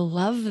 I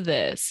love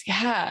this.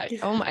 Yeah.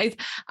 Oh my,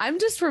 I'm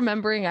just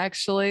remembering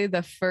actually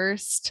the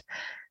first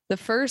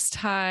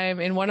time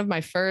in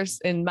my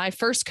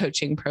first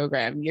coaching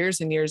program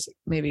years and years,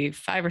 maybe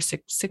 5 or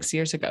 6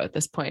 years ago at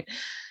this point,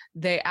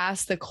 they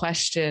asked the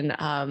question,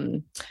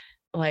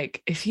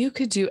 like, if you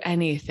could do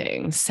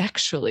anything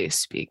sexually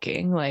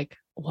speaking, like,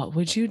 what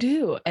would you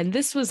do? And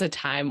this was a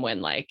time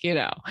when, like, you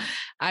know,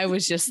 I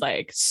was just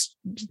like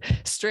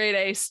straight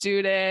A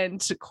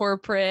student,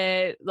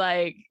 corporate,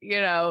 like,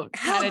 you know,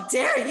 how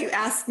dare you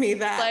ask me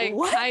that? Like,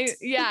 what?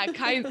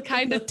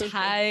 kind of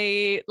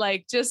tight,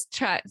 like just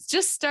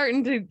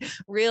starting to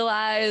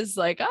realize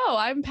like, oh,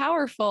 I'm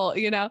powerful,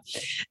 you know.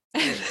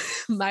 And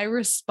my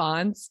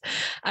response,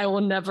 I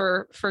will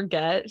never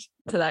forget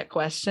to that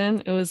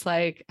question. It was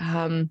like,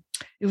 it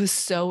was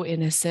so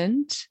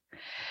innocent.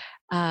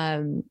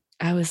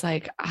 I was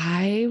like,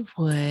 I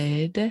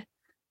would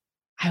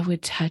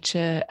touch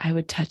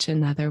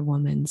another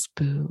woman's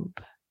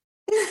boob.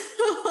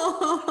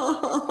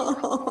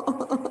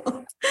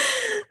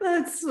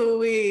 That's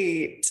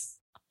sweet.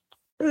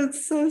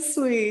 That's so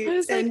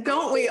sweet. And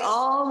don't we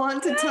all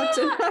want to touch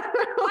another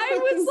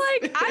woman's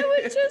boob? I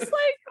would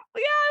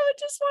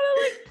just want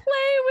to like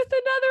play with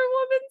another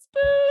woman's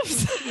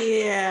boobs.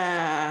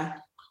 Yeah.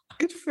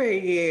 Good for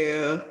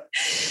you.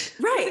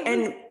 Right.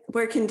 And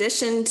we're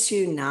conditioned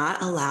to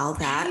not allow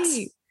that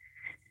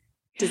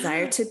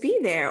desire to be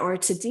there or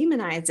to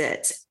demonize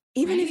it.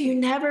 Even if you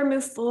never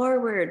move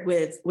forward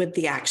with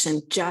the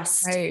action,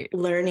 just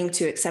learning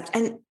to accept.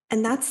 And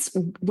that's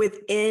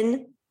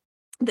within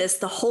this,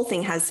 the whole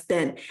thing has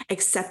been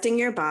accepting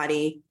your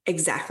body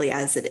exactly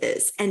as it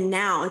is. And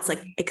now it's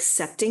like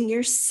accepting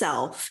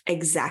yourself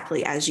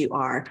exactly as you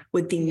are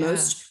with the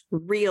most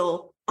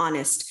real,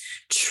 honest,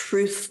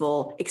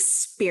 truthful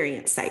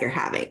experience that you're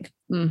having.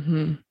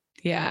 Mm-hmm.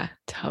 Yeah,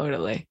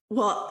 totally.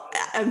 Well,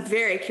 I'm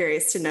very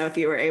curious to know if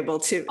you were able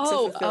to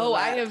fulfill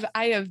that.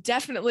 I have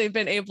definitely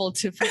been able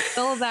to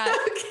fulfill that.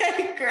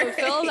 Okay, great.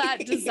 Fulfill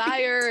that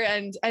desire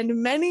and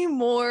many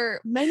more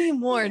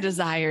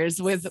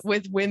desires with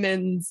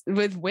women,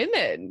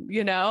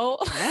 you know.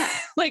 Yeah.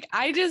 Like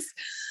I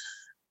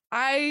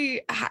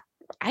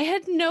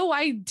had no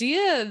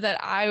idea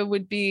that I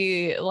would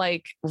be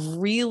like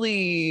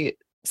really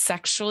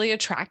sexually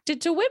attracted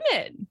to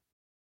women.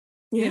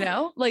 Yeah. You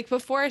know, like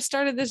before I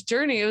started this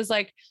journey, it was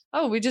like,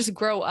 oh, we just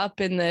grow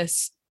up in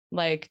this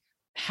like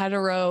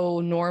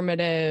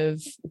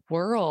heteronormative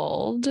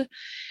world.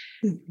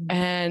 Mm-hmm.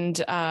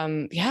 And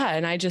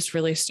and I just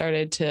really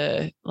started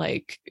to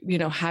like, you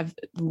know, have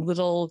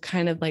little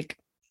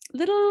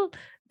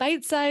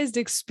bite-sized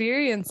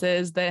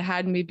experiences that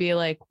had me be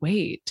like,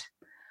 wait,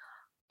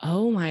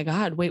 oh my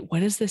God, wait, what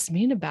does this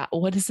mean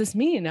what does this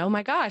mean? Oh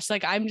my gosh,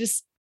 like I'm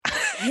just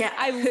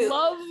Yeah,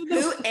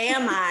 who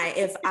am I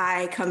if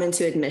I come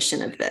into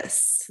admission of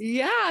this?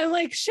 Yeah, I'm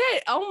like,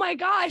 shit. Oh my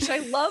gosh, I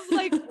love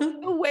like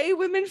the way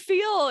women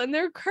feel and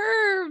their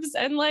curves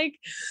and like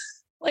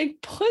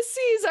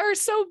pussies are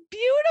so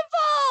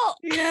beautiful.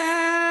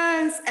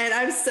 Yes, and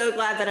I'm so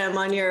glad that I'm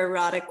on your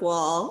erotic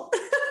wall.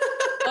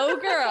 Oh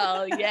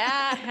girl,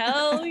 yeah,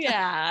 hell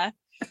yeah.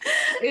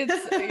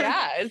 It's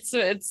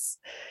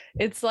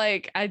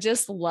like I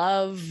just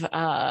love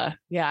I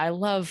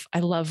love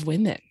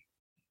women.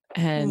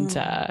 And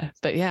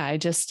but yeah,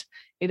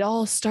 it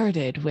all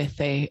started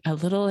with a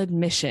little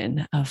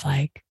admission of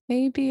like,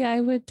 maybe I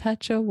would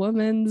touch a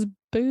woman's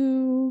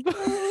boob.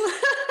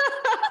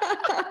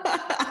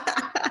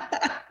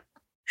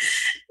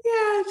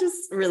 Yeah,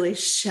 just really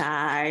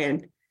shy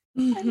and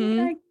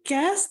I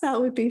guess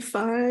that would be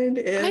fun.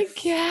 I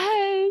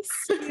guess,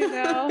 you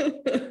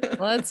know,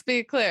 let's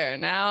be clear.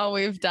 Now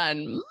we've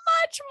done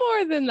much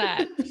more than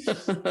that,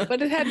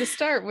 but it had to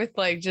start with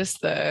like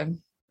just the,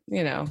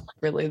 you know,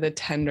 really the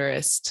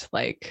tenderest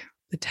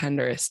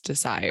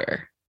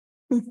desire.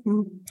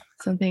 Mm-hmm.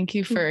 So thank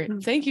you for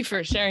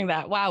sharing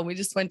that. Wow. We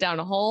just went down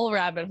a whole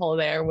rabbit hole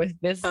there with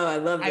this. Oh, I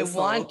love this.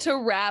 Want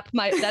to wrap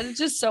that is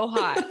just so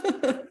hot.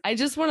 I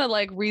just want to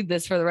like read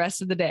this for the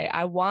rest of the day.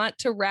 I want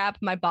to wrap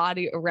my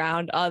body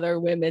around other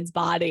women's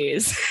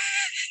bodies.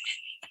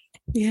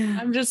 Yeah.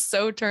 I'm just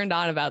so turned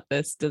on about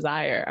this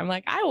desire. I'm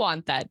like, I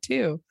want that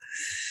too.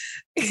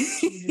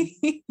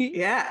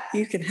 Yeah,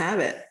 you can have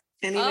it.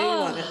 Any way you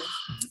want it.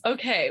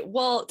 Okay.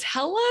 Well,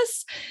 tell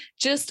us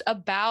just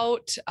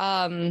about,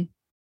 tell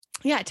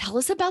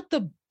us about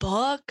the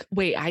book.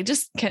 Wait,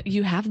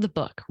 you have the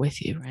book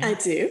with you, right? I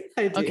do.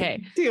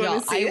 Okay. Do you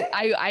want to see it?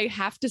 I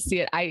have to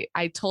see it.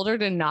 I told her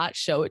to not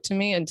show it to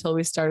me until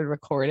we started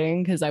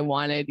recording because I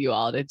wanted you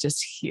all to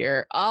just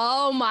hear.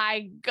 Oh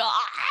my gosh.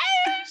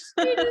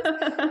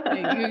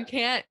 You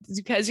can't,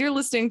 because you're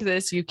listening to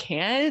this, you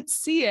can't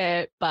see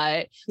it,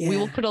 but we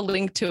will put a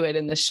link to it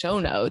in the show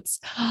notes.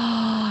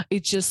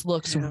 It just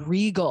looks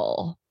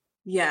regal.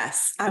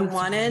 Yes. I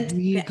wanted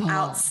the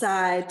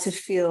outside to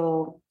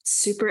feel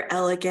super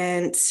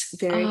elegant,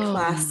 very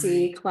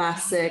classy,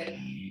 classic,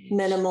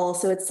 minimal.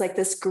 So it's like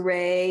this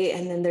gray,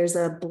 and then there's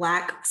a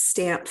black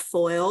stamp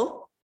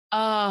foil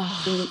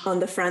on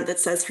the front that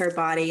says her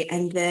body.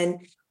 And then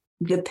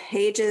the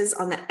pages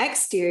on the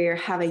exterior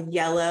have a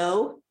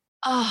yellow,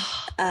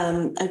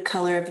 a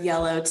color of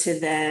yellow to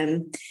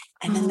them.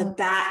 And then the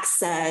back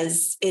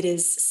says it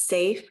is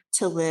safe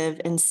to live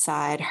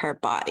inside her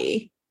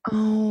body.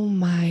 Oh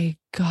my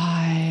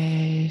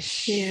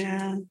gosh.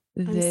 Yeah.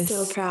 I'm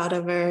so proud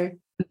of her.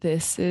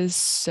 This is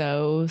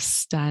so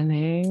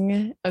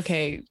stunning.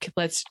 Okay,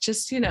 let's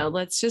just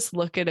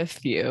look at a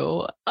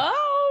few.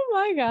 Oh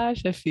my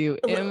gosh, a few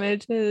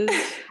images.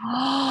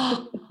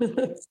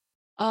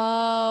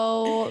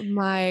 Oh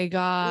my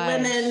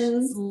gosh.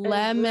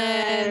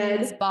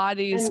 Lemons,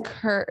 bodies,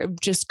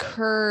 just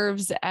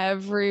curves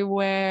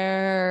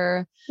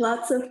everywhere.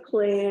 Lots of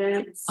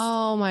plants.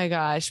 Oh my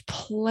gosh,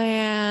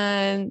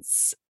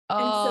 plants.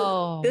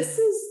 So this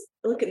is,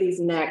 look at these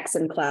necks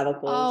and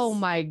clavicles. Oh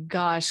my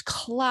gosh,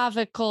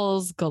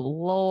 clavicles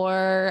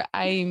galore.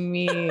 I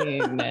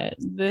mean,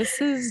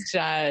 this is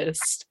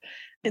just...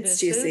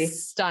 It's juicy.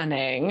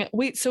 Stunning.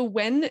 Wait, so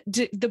when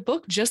did the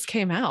book just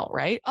came out,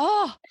 right?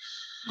 Oh,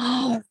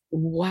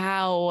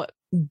 wow.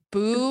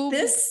 Boob.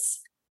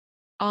 That's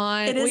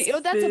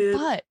a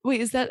butt. Wait,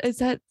 is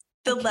that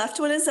the left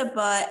one is a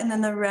butt, and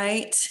then the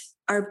right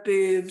are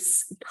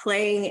boobs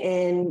playing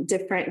in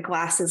different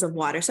glasses of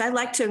water. So I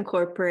like to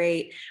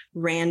incorporate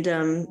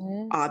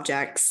random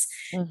objects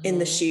in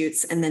the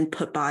shoots and then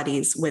put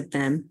bodies with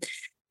them.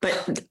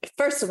 But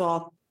first of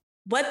all,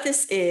 what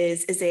this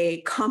is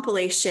a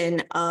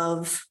compilation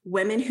of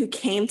women who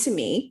came to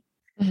me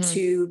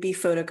to be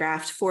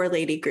photographed for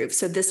Ladygroove.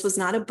 So this was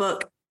not a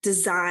book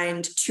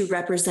designed to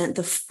represent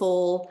the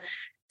full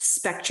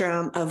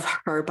spectrum of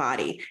her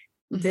body.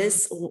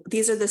 These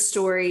are the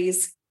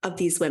stories of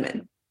these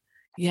women.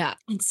 Yeah.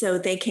 And so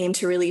they came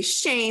to release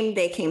shame.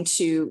 They came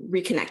to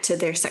reconnect to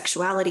their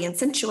sexuality and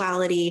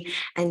sensuality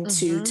and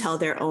to tell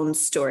their own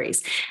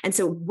stories. And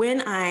so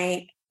when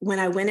I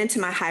went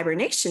into my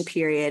hibernation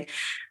period,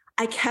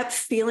 I kept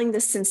feeling the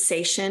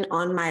sensation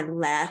on my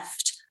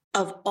left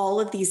of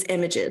all of these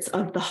images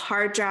of the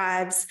hard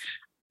drives,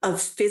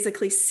 of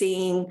physically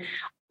seeing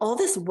all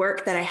this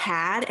work that I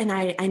had. And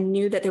I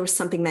knew that there was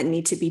something that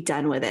needed to be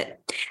done with it.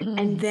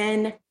 And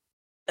then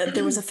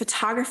there was a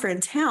photographer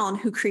in town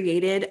who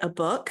created a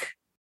book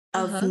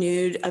of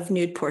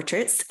nude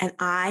portraits. And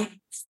I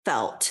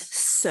felt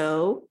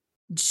so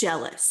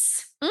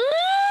jealous.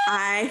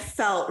 I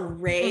felt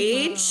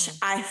rage.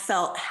 I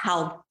felt,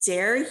 how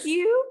dare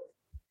you?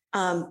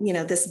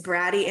 This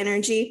bratty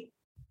energy.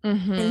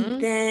 And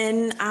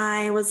then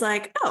I was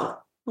like, oh,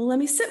 well, let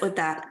me sit with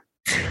that.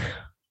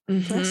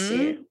 Bless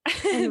you.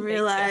 And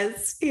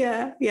realized,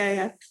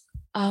 yeah.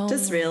 Oh.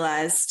 Just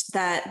realized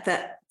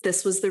that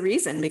this was the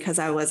reason, because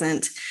I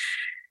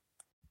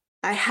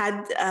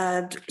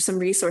had some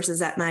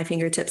resources at my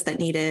fingertips that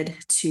needed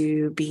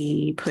to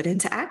be put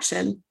into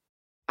action.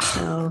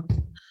 So.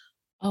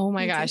 Oh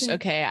my gosh.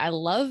 Okay. I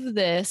love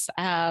this.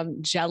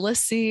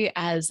 Jealousy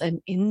as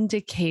an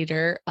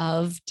indicator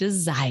of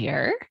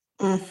desire.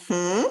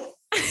 That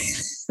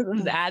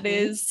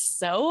is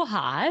so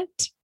hot.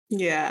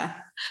 Yeah.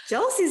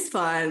 Jealousy is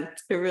fun.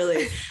 It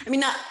really,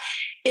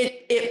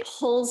 it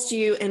pulls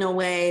you in a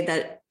way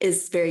that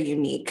is very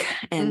unique.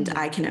 And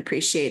I can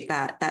appreciate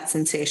that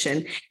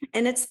sensation.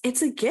 And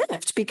it's a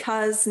gift,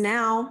 because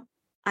now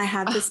I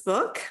have this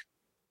book.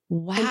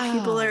 Wow. And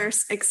people are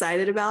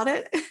excited about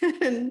it.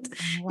 And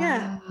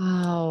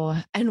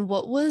wow. And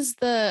what was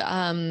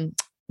the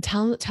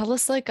tell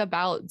us like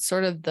about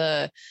sort of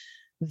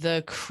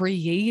the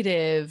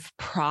creative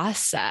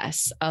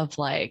process of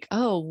like,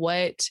 oh,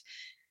 what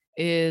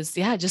is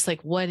just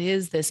like, what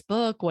is this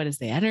book? What is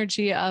the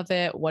energy of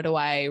it? What do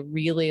I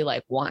really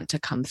like want to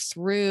come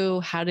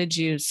through? How did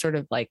you sort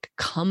of like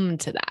come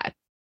to that?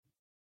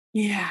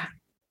 Yeah.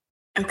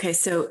 Okay,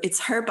 so it's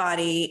Her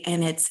Body,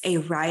 and it's a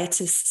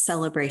riotous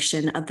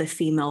celebration of the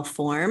female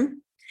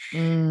form.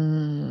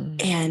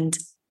 And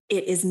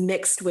it is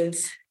mixed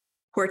with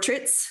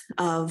portraits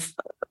of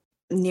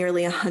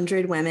nearly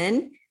 100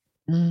 women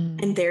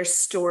and their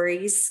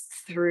stories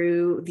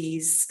through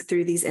these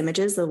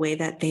images, the way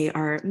that they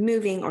are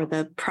moving or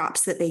the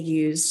props that they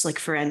use. Like,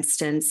 for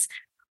instance,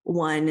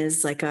 one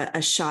is like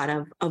a shot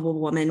of a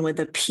woman with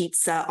a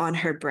pizza on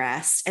her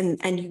breast.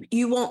 And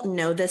you won't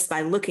know this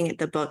by looking at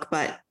the book,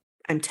 but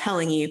I'm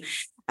telling you,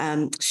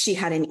 she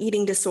had an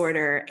eating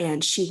disorder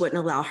and she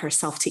wouldn't allow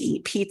herself to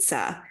eat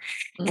pizza.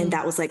 And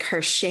that was like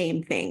her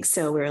shame thing.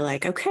 So we were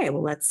like, okay,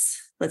 well,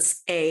 let's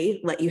A,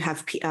 let you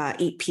have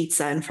eat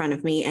pizza in front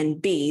of me,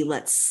 and B,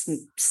 let's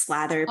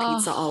slather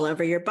pizza all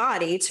over your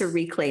body to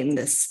reclaim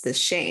this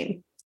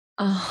shame.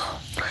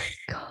 Oh my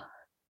God.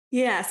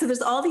 Yeah. So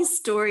there's all these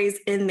stories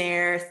in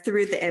there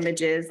through the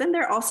images, and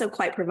they're also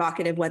quite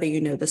provocative, whether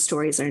you know the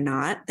stories or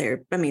not. A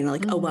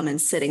woman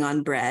sitting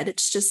on bread.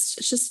 It's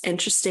just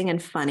interesting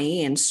and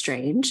funny and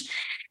strange.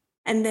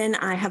 And then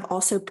I have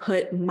also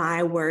put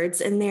my words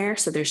in there.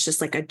 So there's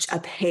just like a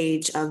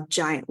page of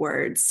giant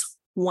words.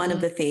 One of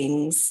the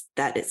things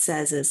that it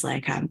says is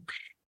like,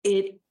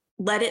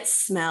 let it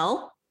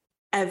smell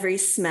every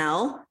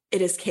smell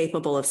it is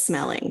capable of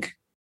smelling.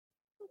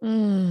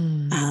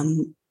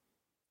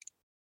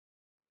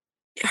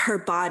 Her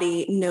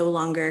body no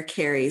longer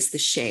carries the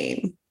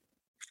shame.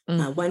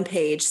 One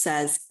page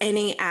says,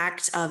 any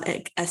act of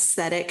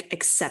aesthetic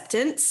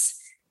acceptance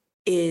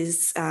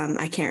is,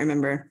 I can't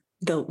remember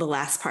the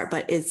last part,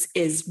 but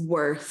is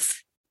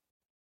worth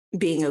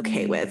being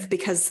okay with,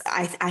 because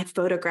I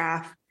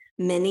photograph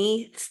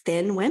many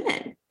thin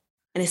women.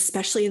 And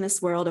especially in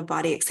this world of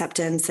body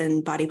acceptance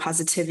and body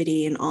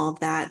positivity and all of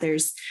that,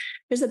 there's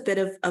a bit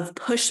of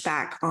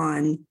pushback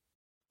on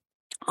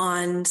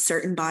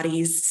certain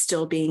bodies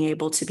still being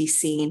able to be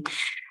seen.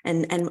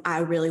 And I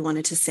really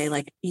wanted to say,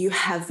 like, you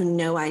have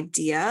no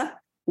idea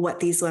what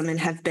these women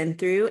have been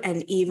through.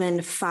 And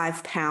even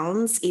 5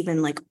 pounds,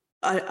 even like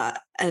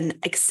an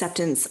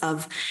acceptance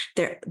of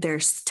their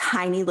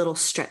tiny little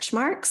stretch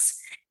marks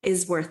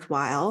is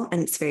worthwhile.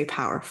 And it's very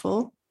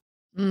powerful.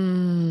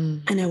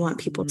 And I want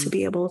people to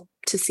be able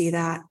to see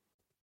that.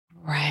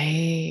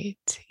 Right.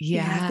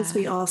 Yeah. Because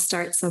we all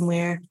start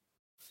somewhere.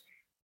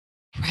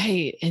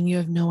 Right. And you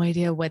have no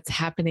idea what's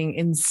happening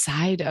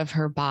inside of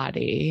her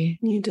body.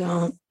 You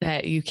don't.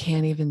 That you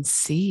can't even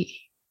see.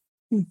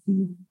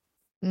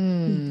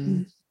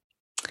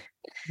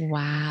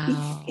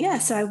 Wow. Yeah.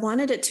 So I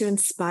wanted it to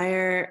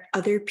inspire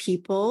other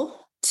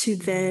people to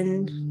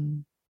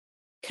then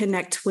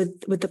connect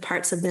with the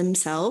parts of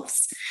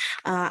themselves.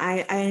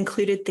 I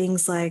included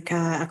things like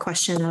a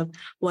question of,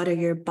 what are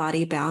your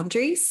body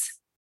boundaries?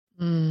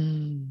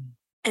 And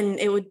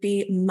it would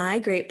be my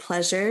great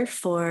pleasure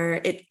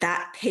for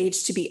that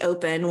page to be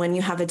open when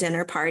you have a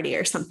dinner party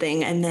or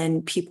something. And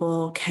then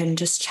people can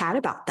just chat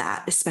about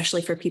that,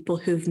 especially for people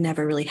who've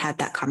never really had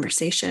that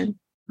conversation.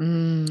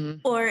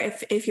 Or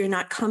if you're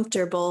not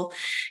comfortable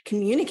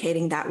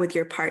communicating that with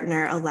your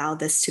partner, allow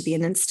this to be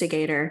an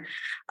instigator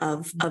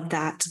of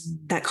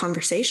that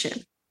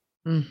conversation.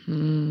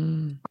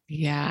 Mm-hmm.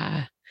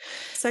 Yeah.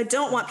 So I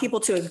don't want people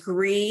to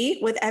agree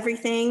with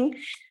everything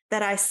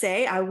that I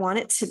say. I want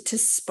it to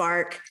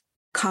spark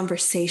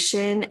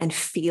conversation and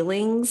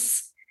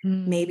feelings.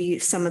 Maybe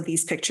some of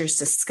these pictures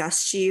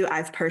disgust you.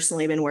 I've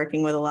personally been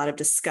working with a lot of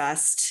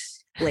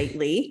disgust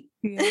lately.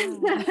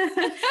 And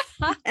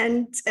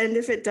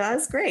if it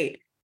does, great.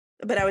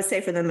 But I would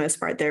say for the most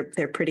part,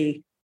 they're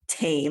pretty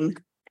tame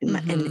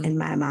in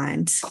my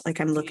mind. Like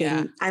I'm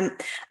looking, I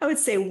would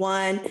say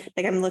one,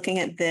 like I'm looking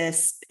at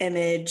this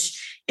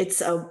image.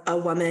 It's a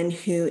woman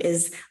who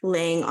is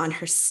laying on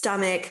her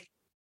stomach.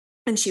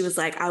 And she was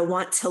like, I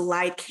want to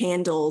light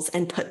candles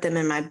and put them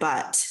in my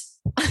butt.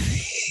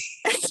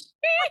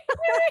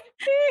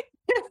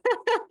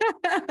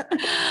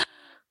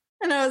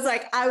 And I was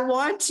like, I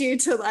want you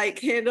to light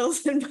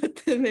candles and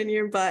put them in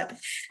your butt.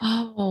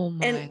 Oh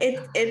my And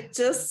it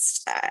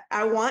just,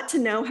 I want to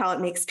know how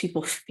it makes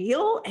people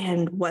feel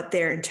and what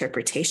their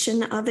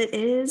interpretation of it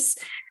is.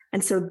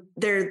 And so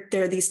there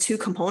are these two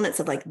components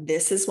of like,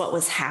 this is what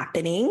was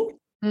happening.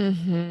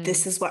 Mm-hmm.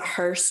 This is what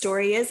her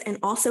story is. And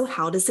also,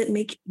 how does it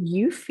make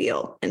you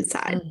feel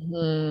inside?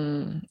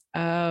 Mm-hmm.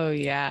 Oh,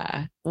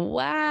 yeah.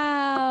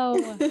 Wow.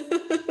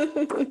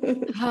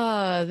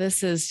 Oh,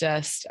 this is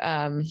just,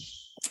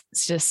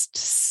 it's just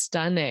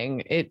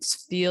stunning. It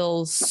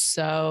feels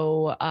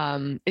so,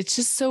 it's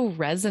just so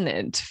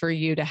resonant for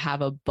you to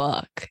have a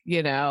book,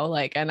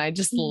 like, and I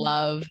just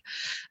love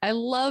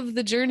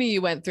the journey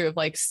you went through of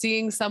like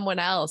seeing someone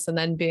else and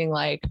then being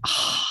like,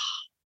 oh,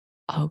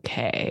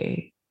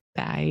 okay,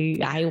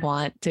 I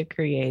want to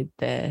create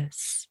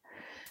this.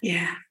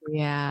 Yeah.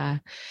 Yeah.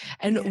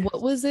 And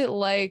what was it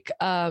like,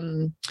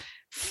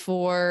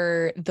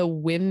 for the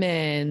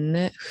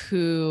women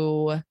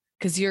who,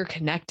 because you're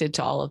connected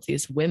to all of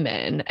these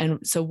women. And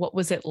so what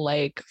was it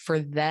like for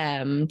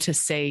them to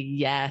say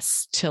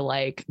yes to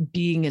like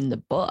being in the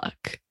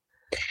book?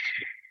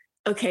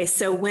 Okay.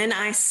 So when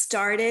I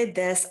started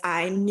this,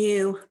 I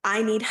knew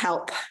I need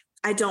help.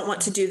 I don't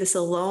want to do this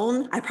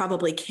alone. I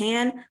probably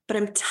can, but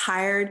I'm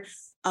tired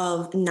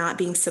of not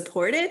being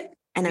supported.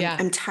 And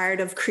I'm tired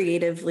of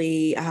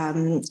creatively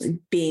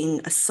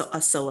being a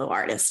solo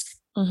artist.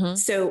 Mm-hmm.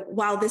 So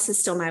while this is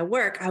still my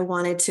work, I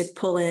wanted to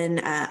pull in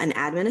an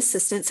admin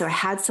assistant. So I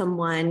had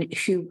someone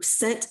who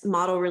sent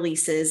model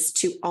releases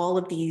to all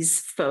of these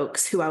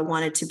folks who I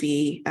wanted to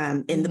be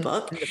in the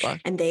book,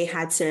 and they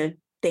had to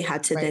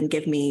then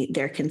give me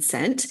their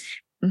consent.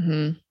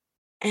 Mm-hmm.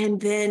 And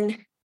then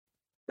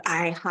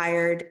I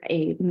hired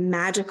a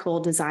magical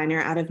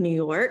designer out of New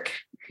York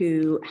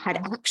who had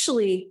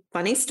actually,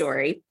 funny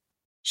story,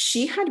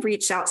 she had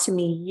reached out to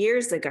me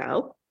years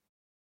ago.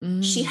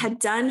 She had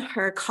done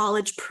her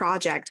college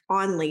project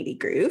on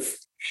Ladygroove.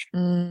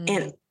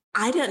 And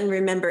I didn't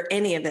remember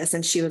any of this.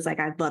 And she was like,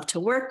 I'd love to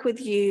work with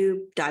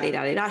you,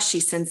 da-da-da-da-da. She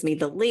sends me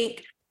the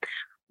link.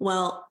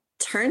 Well,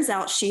 turns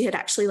out she had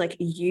actually like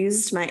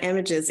used my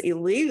images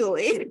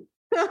illegally,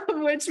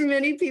 which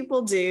many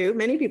people do.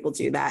 Many people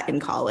do that in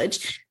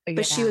college.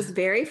 But she was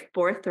very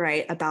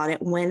forthright about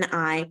it when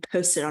I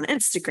posted on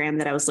Instagram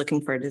that I was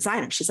looking for a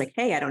designer. She's like,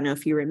 hey, I don't know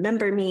if you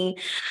remember me.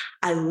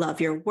 I love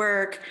your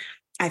work.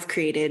 I've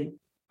created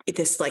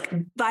this like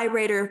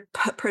vibrator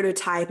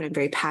prototype, and I'm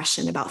very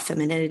passionate about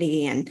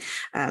femininity and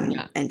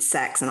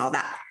sex and all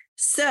that.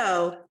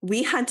 So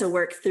we had to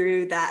work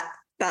through that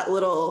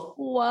little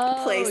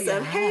place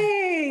of,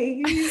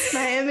 hey, use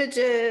my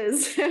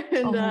images.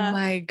 And, oh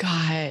my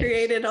God.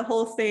 Created a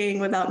whole thing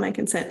without my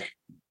consent.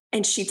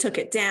 And she took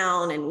it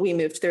down and we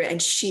moved through it.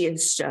 And she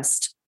is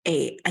just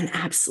an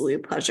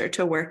absolute pleasure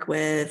to work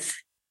with.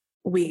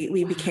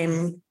 We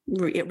became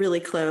really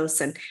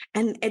close, and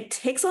it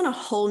takes on a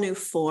whole new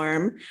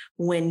form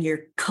when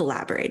you're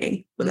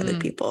collaborating with other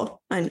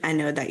people. And I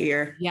know that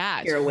you're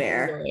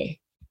aware.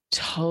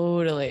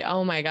 Totally.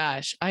 Oh my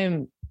gosh.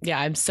 I'm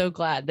so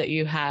glad that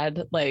you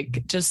had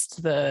like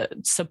just the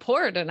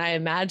support, and I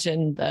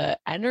imagine the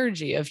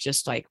energy of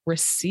just like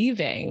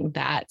receiving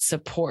that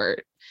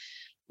support.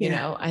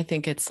 I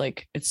think it's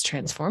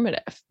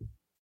transformative.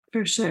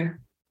 For sure.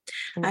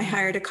 I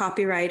hired a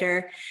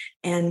copywriter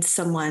and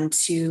someone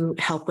to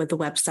help with the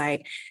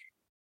website.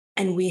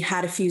 And we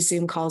had a few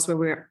Zoom calls where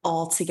we were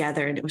all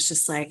together, and it was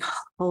just like,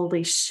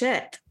 holy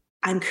shit,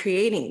 I'm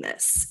creating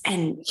this.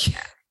 And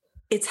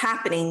it's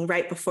happening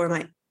right before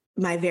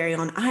my very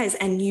own eyes.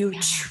 And you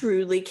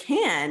truly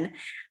can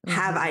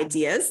have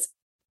ideas,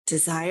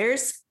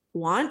 desires,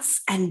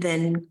 wants, and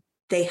then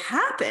they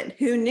happen.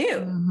 Who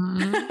knew?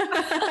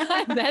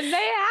 Then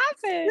they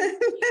happen.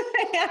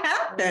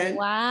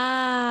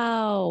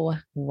 Wow.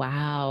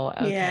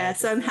 Okay. Yeah.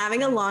 So I'm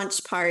having a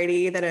launch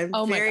party that I'm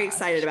very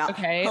excited about.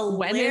 Okay. Hilarious.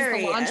 When is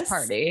the launch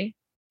party?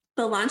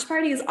 The launch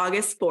party is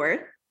August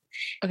 4th.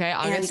 Okay.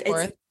 August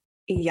 4th.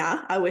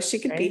 Yeah. I wish you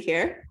could be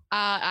here.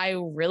 I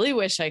really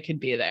wish I could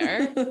be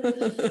there.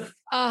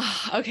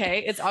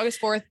 Okay. It's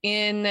August 4th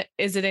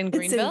is it in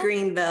Greenville? It's in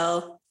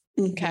Greenville.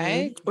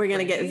 Okay. We're going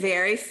to get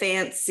very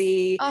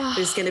fancy. Oh.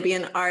 There's going to be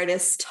an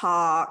artist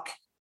talk.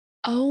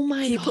 Oh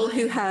my People God.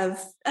 who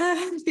have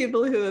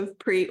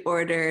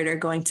pre-ordered are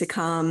going to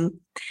come,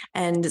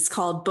 and it's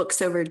called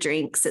Books Over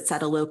Drinks. It's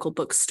at a local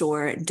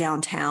bookstore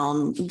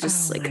downtown,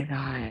 just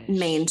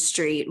Main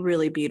Street,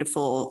 really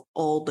beautiful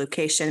old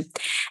location.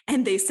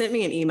 And they sent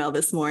me an email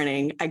this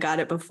morning. I got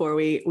it before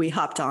we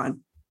hopped on.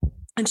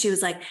 And she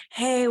was like,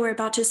 hey, we're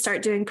about to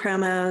start doing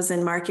promos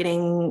and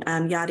marketing,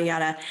 yada,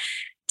 yada.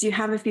 Do you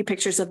have a few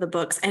pictures of the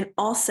books? And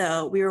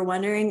also, we were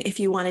wondering if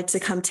you wanted to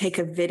come take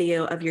a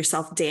video of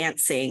yourself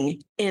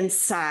dancing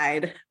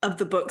inside of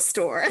the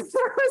bookstore. I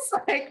was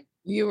like,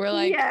 you were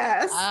like,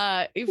 yes.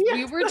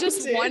 We were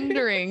just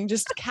wondering,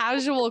 just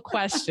casual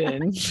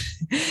question.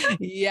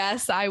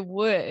 Yes, I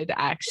would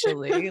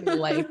actually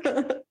like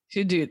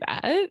to do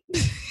that.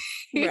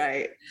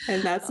 Right.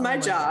 And that's my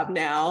job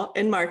now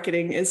in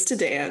marketing, is to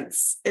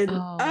dance. And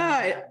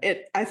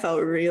I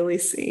felt really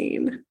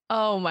seen.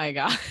 Oh my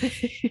God.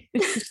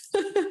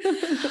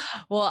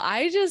 Well,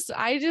 I just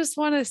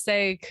want to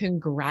say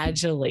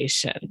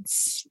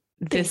congratulations.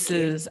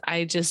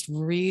 I just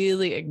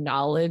really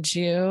acknowledge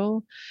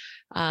you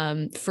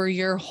for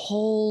your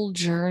whole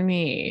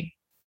journey,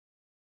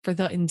 for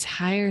the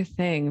entire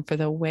thing, for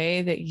the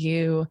way that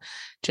you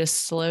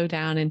just slow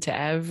down into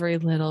every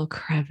little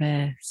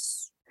crevice.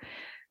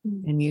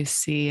 And you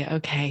see,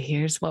 okay,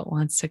 here's what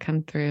wants to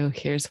come through.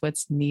 Here's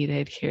what's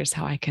needed. Here's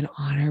how I can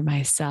honor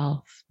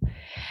myself.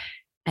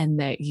 And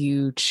that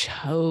you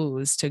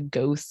chose to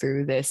go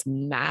through this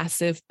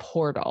massive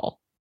portal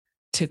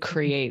to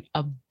create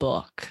a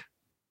book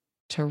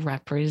to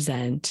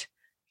represent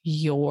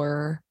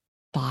your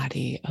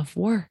body of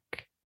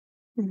work.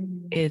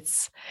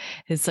 It's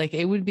like,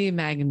 it would be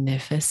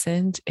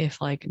magnificent if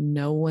like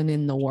no one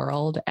in the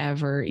world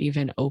ever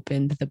even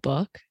opened the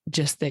book,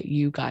 just that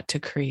you got to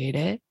create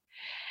it.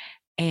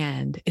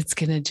 And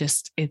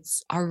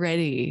it's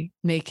already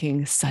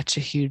making such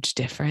a huge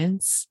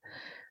difference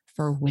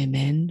for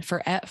women,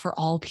 for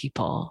all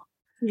people.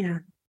 Yeah.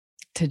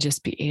 To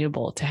just be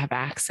able to have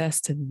access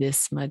to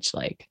this much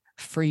like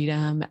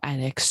freedom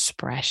and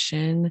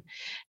expression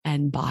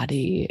and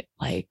body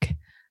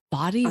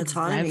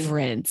autonomy.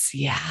 Reverence.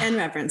 Yeah. And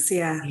reverence.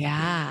 Yeah.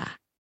 Yeah.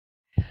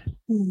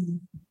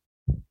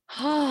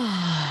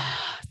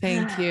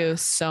 Thank you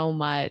so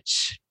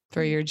much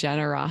for your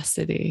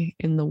generosity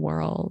in the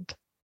world.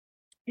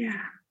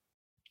 Yeah.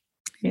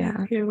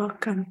 Yeah. You're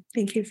welcome.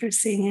 Thank you for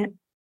seeing it.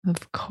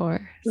 Of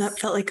course. That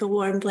felt like a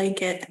warm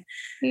blanket.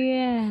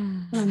 Yeah.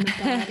 On the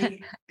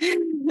body.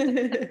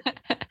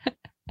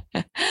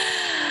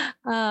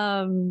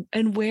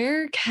 And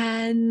where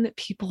can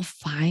people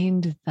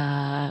find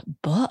the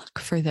book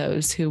for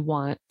those who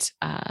want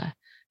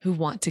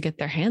to get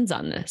their hands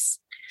on this?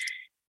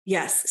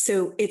 Yes.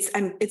 So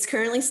it's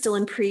currently still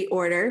in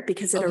pre-order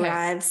because it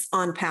arrives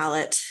on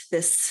pallet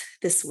this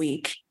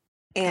week.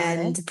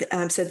 And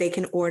so they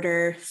can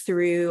order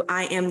through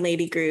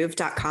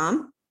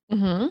IamLadygroove.com.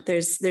 Mm-hmm.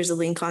 There's a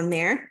link on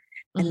there.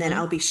 And then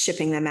I'll be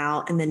shipping them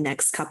out in the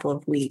next couple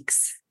of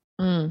weeks.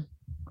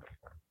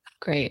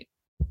 Great.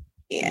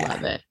 Yeah.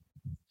 Love it.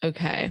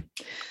 Okay.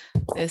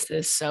 This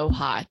is so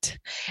hot.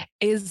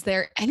 Is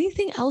there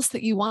anything else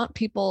that you want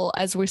people,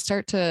 as we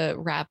start to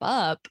wrap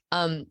up,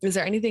 is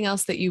there anything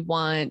else that you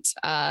want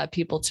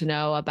people to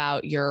know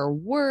about your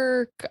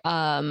work?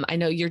 I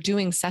know you're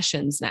doing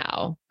sessions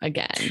now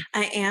again.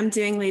 I am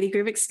doing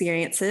Ladygroove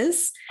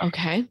experiences.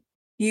 Okay.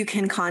 You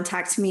can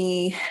contact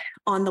me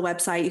on the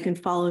website. You can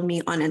follow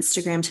me on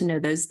Instagram to know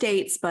those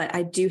dates, but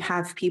I do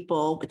have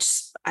people,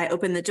 which I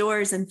opened the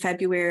doors in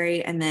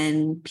February, and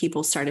then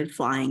people started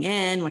flying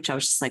in, which I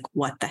was just like,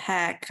 what the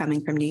heck,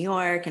 coming from New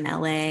York and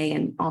LA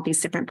and all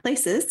these different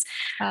places.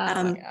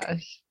 My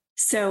gosh.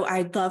 So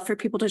I'd love for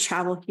people to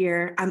travel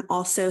here. I'm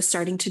also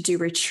starting to do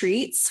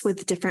retreats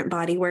with different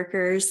body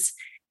workers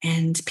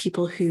and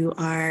people who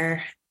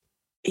are,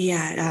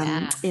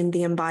 in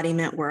the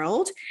embodiment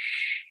world.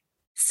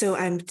 So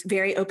I'm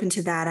very open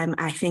to that.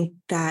 I think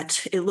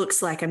that it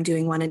looks like I'm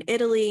doing one in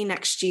Italy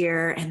next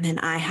year. And then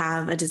I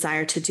have a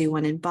desire to do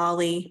one in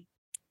Bali.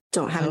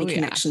 Don't have any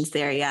connections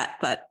there yet,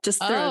 but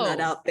just throwing that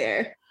out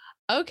there.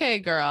 Okay,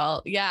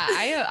 girl. Yeah.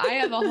 I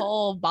have a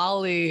whole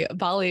Bali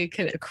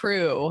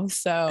crew.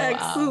 So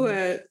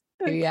excellent.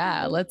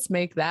 Yeah, let's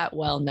make that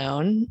well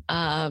known.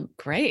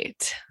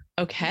 Great.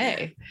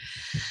 Okay.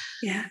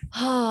 Yeah.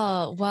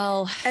 Oh,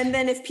 well. And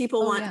then if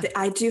people want,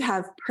 I do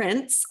have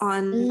prints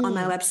on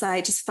my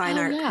website, just fine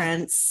art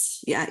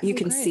prints. Yeah. You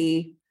can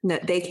see, no,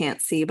 they can't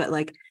see, but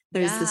like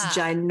there's this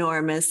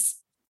ginormous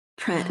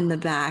print in the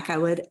back. I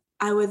would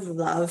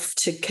love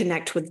to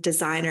connect with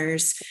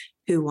designers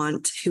who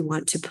want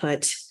to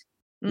put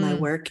my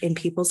work in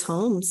people's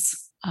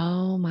homes.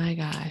 Oh my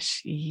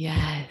gosh.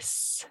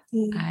 Yes.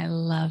 I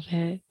love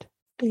it.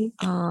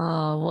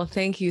 Oh, well,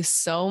 thank you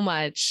so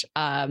much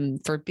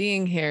for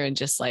being here and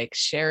just like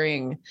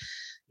sharing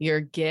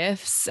your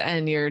gifts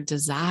and your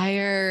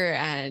desire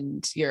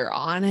and your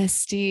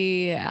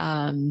honesty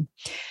and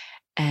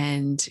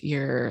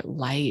your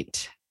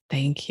light.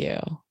 Thank you.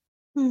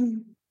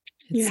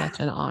 It's such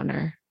an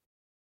honor.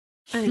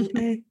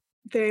 I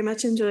very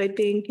much enjoyed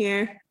being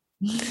here.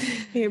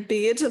 You're a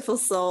beautiful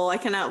soul. I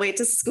cannot wait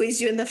to squeeze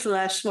you in the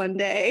flesh one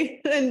day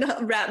and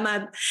wrap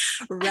my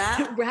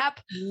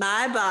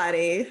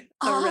body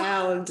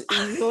around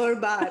your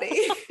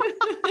body.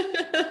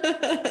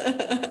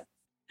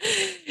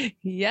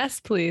 Yes,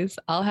 please.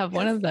 I'll have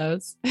one of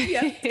those.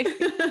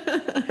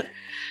 Yep.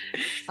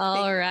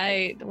 All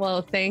right.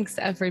 Well, thanks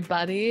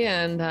everybody.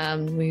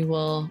 And we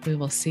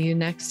will see you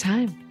next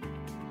time.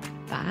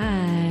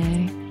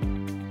 Bye.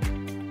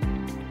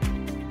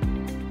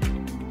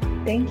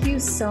 Thank you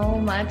so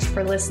much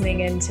for listening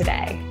in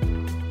today.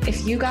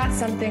 If you got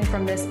something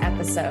from this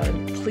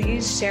episode,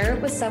 please share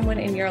it with someone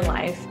in your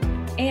life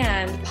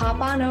and pop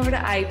on over to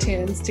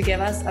iTunes to give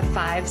us a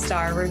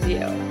 5-star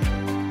review.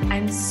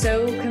 I'm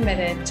so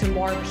committed to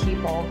more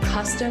people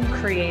custom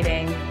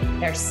creating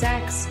their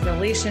sex,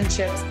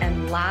 relationships,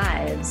 and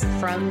lives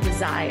from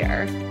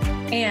desire.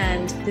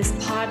 And this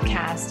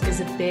podcast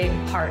is a big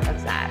part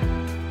of that.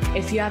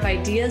 If you have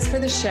ideas for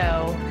the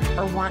show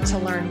or want to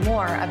learn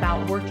more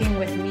about working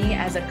with me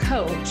as a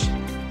coach,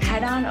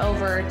 head on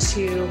over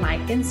to my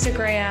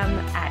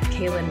Instagram at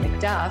Kaylin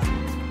McDuff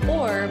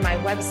or my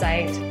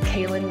website,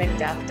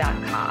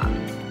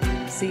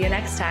 kaylinmcduff.com. See you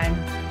next time.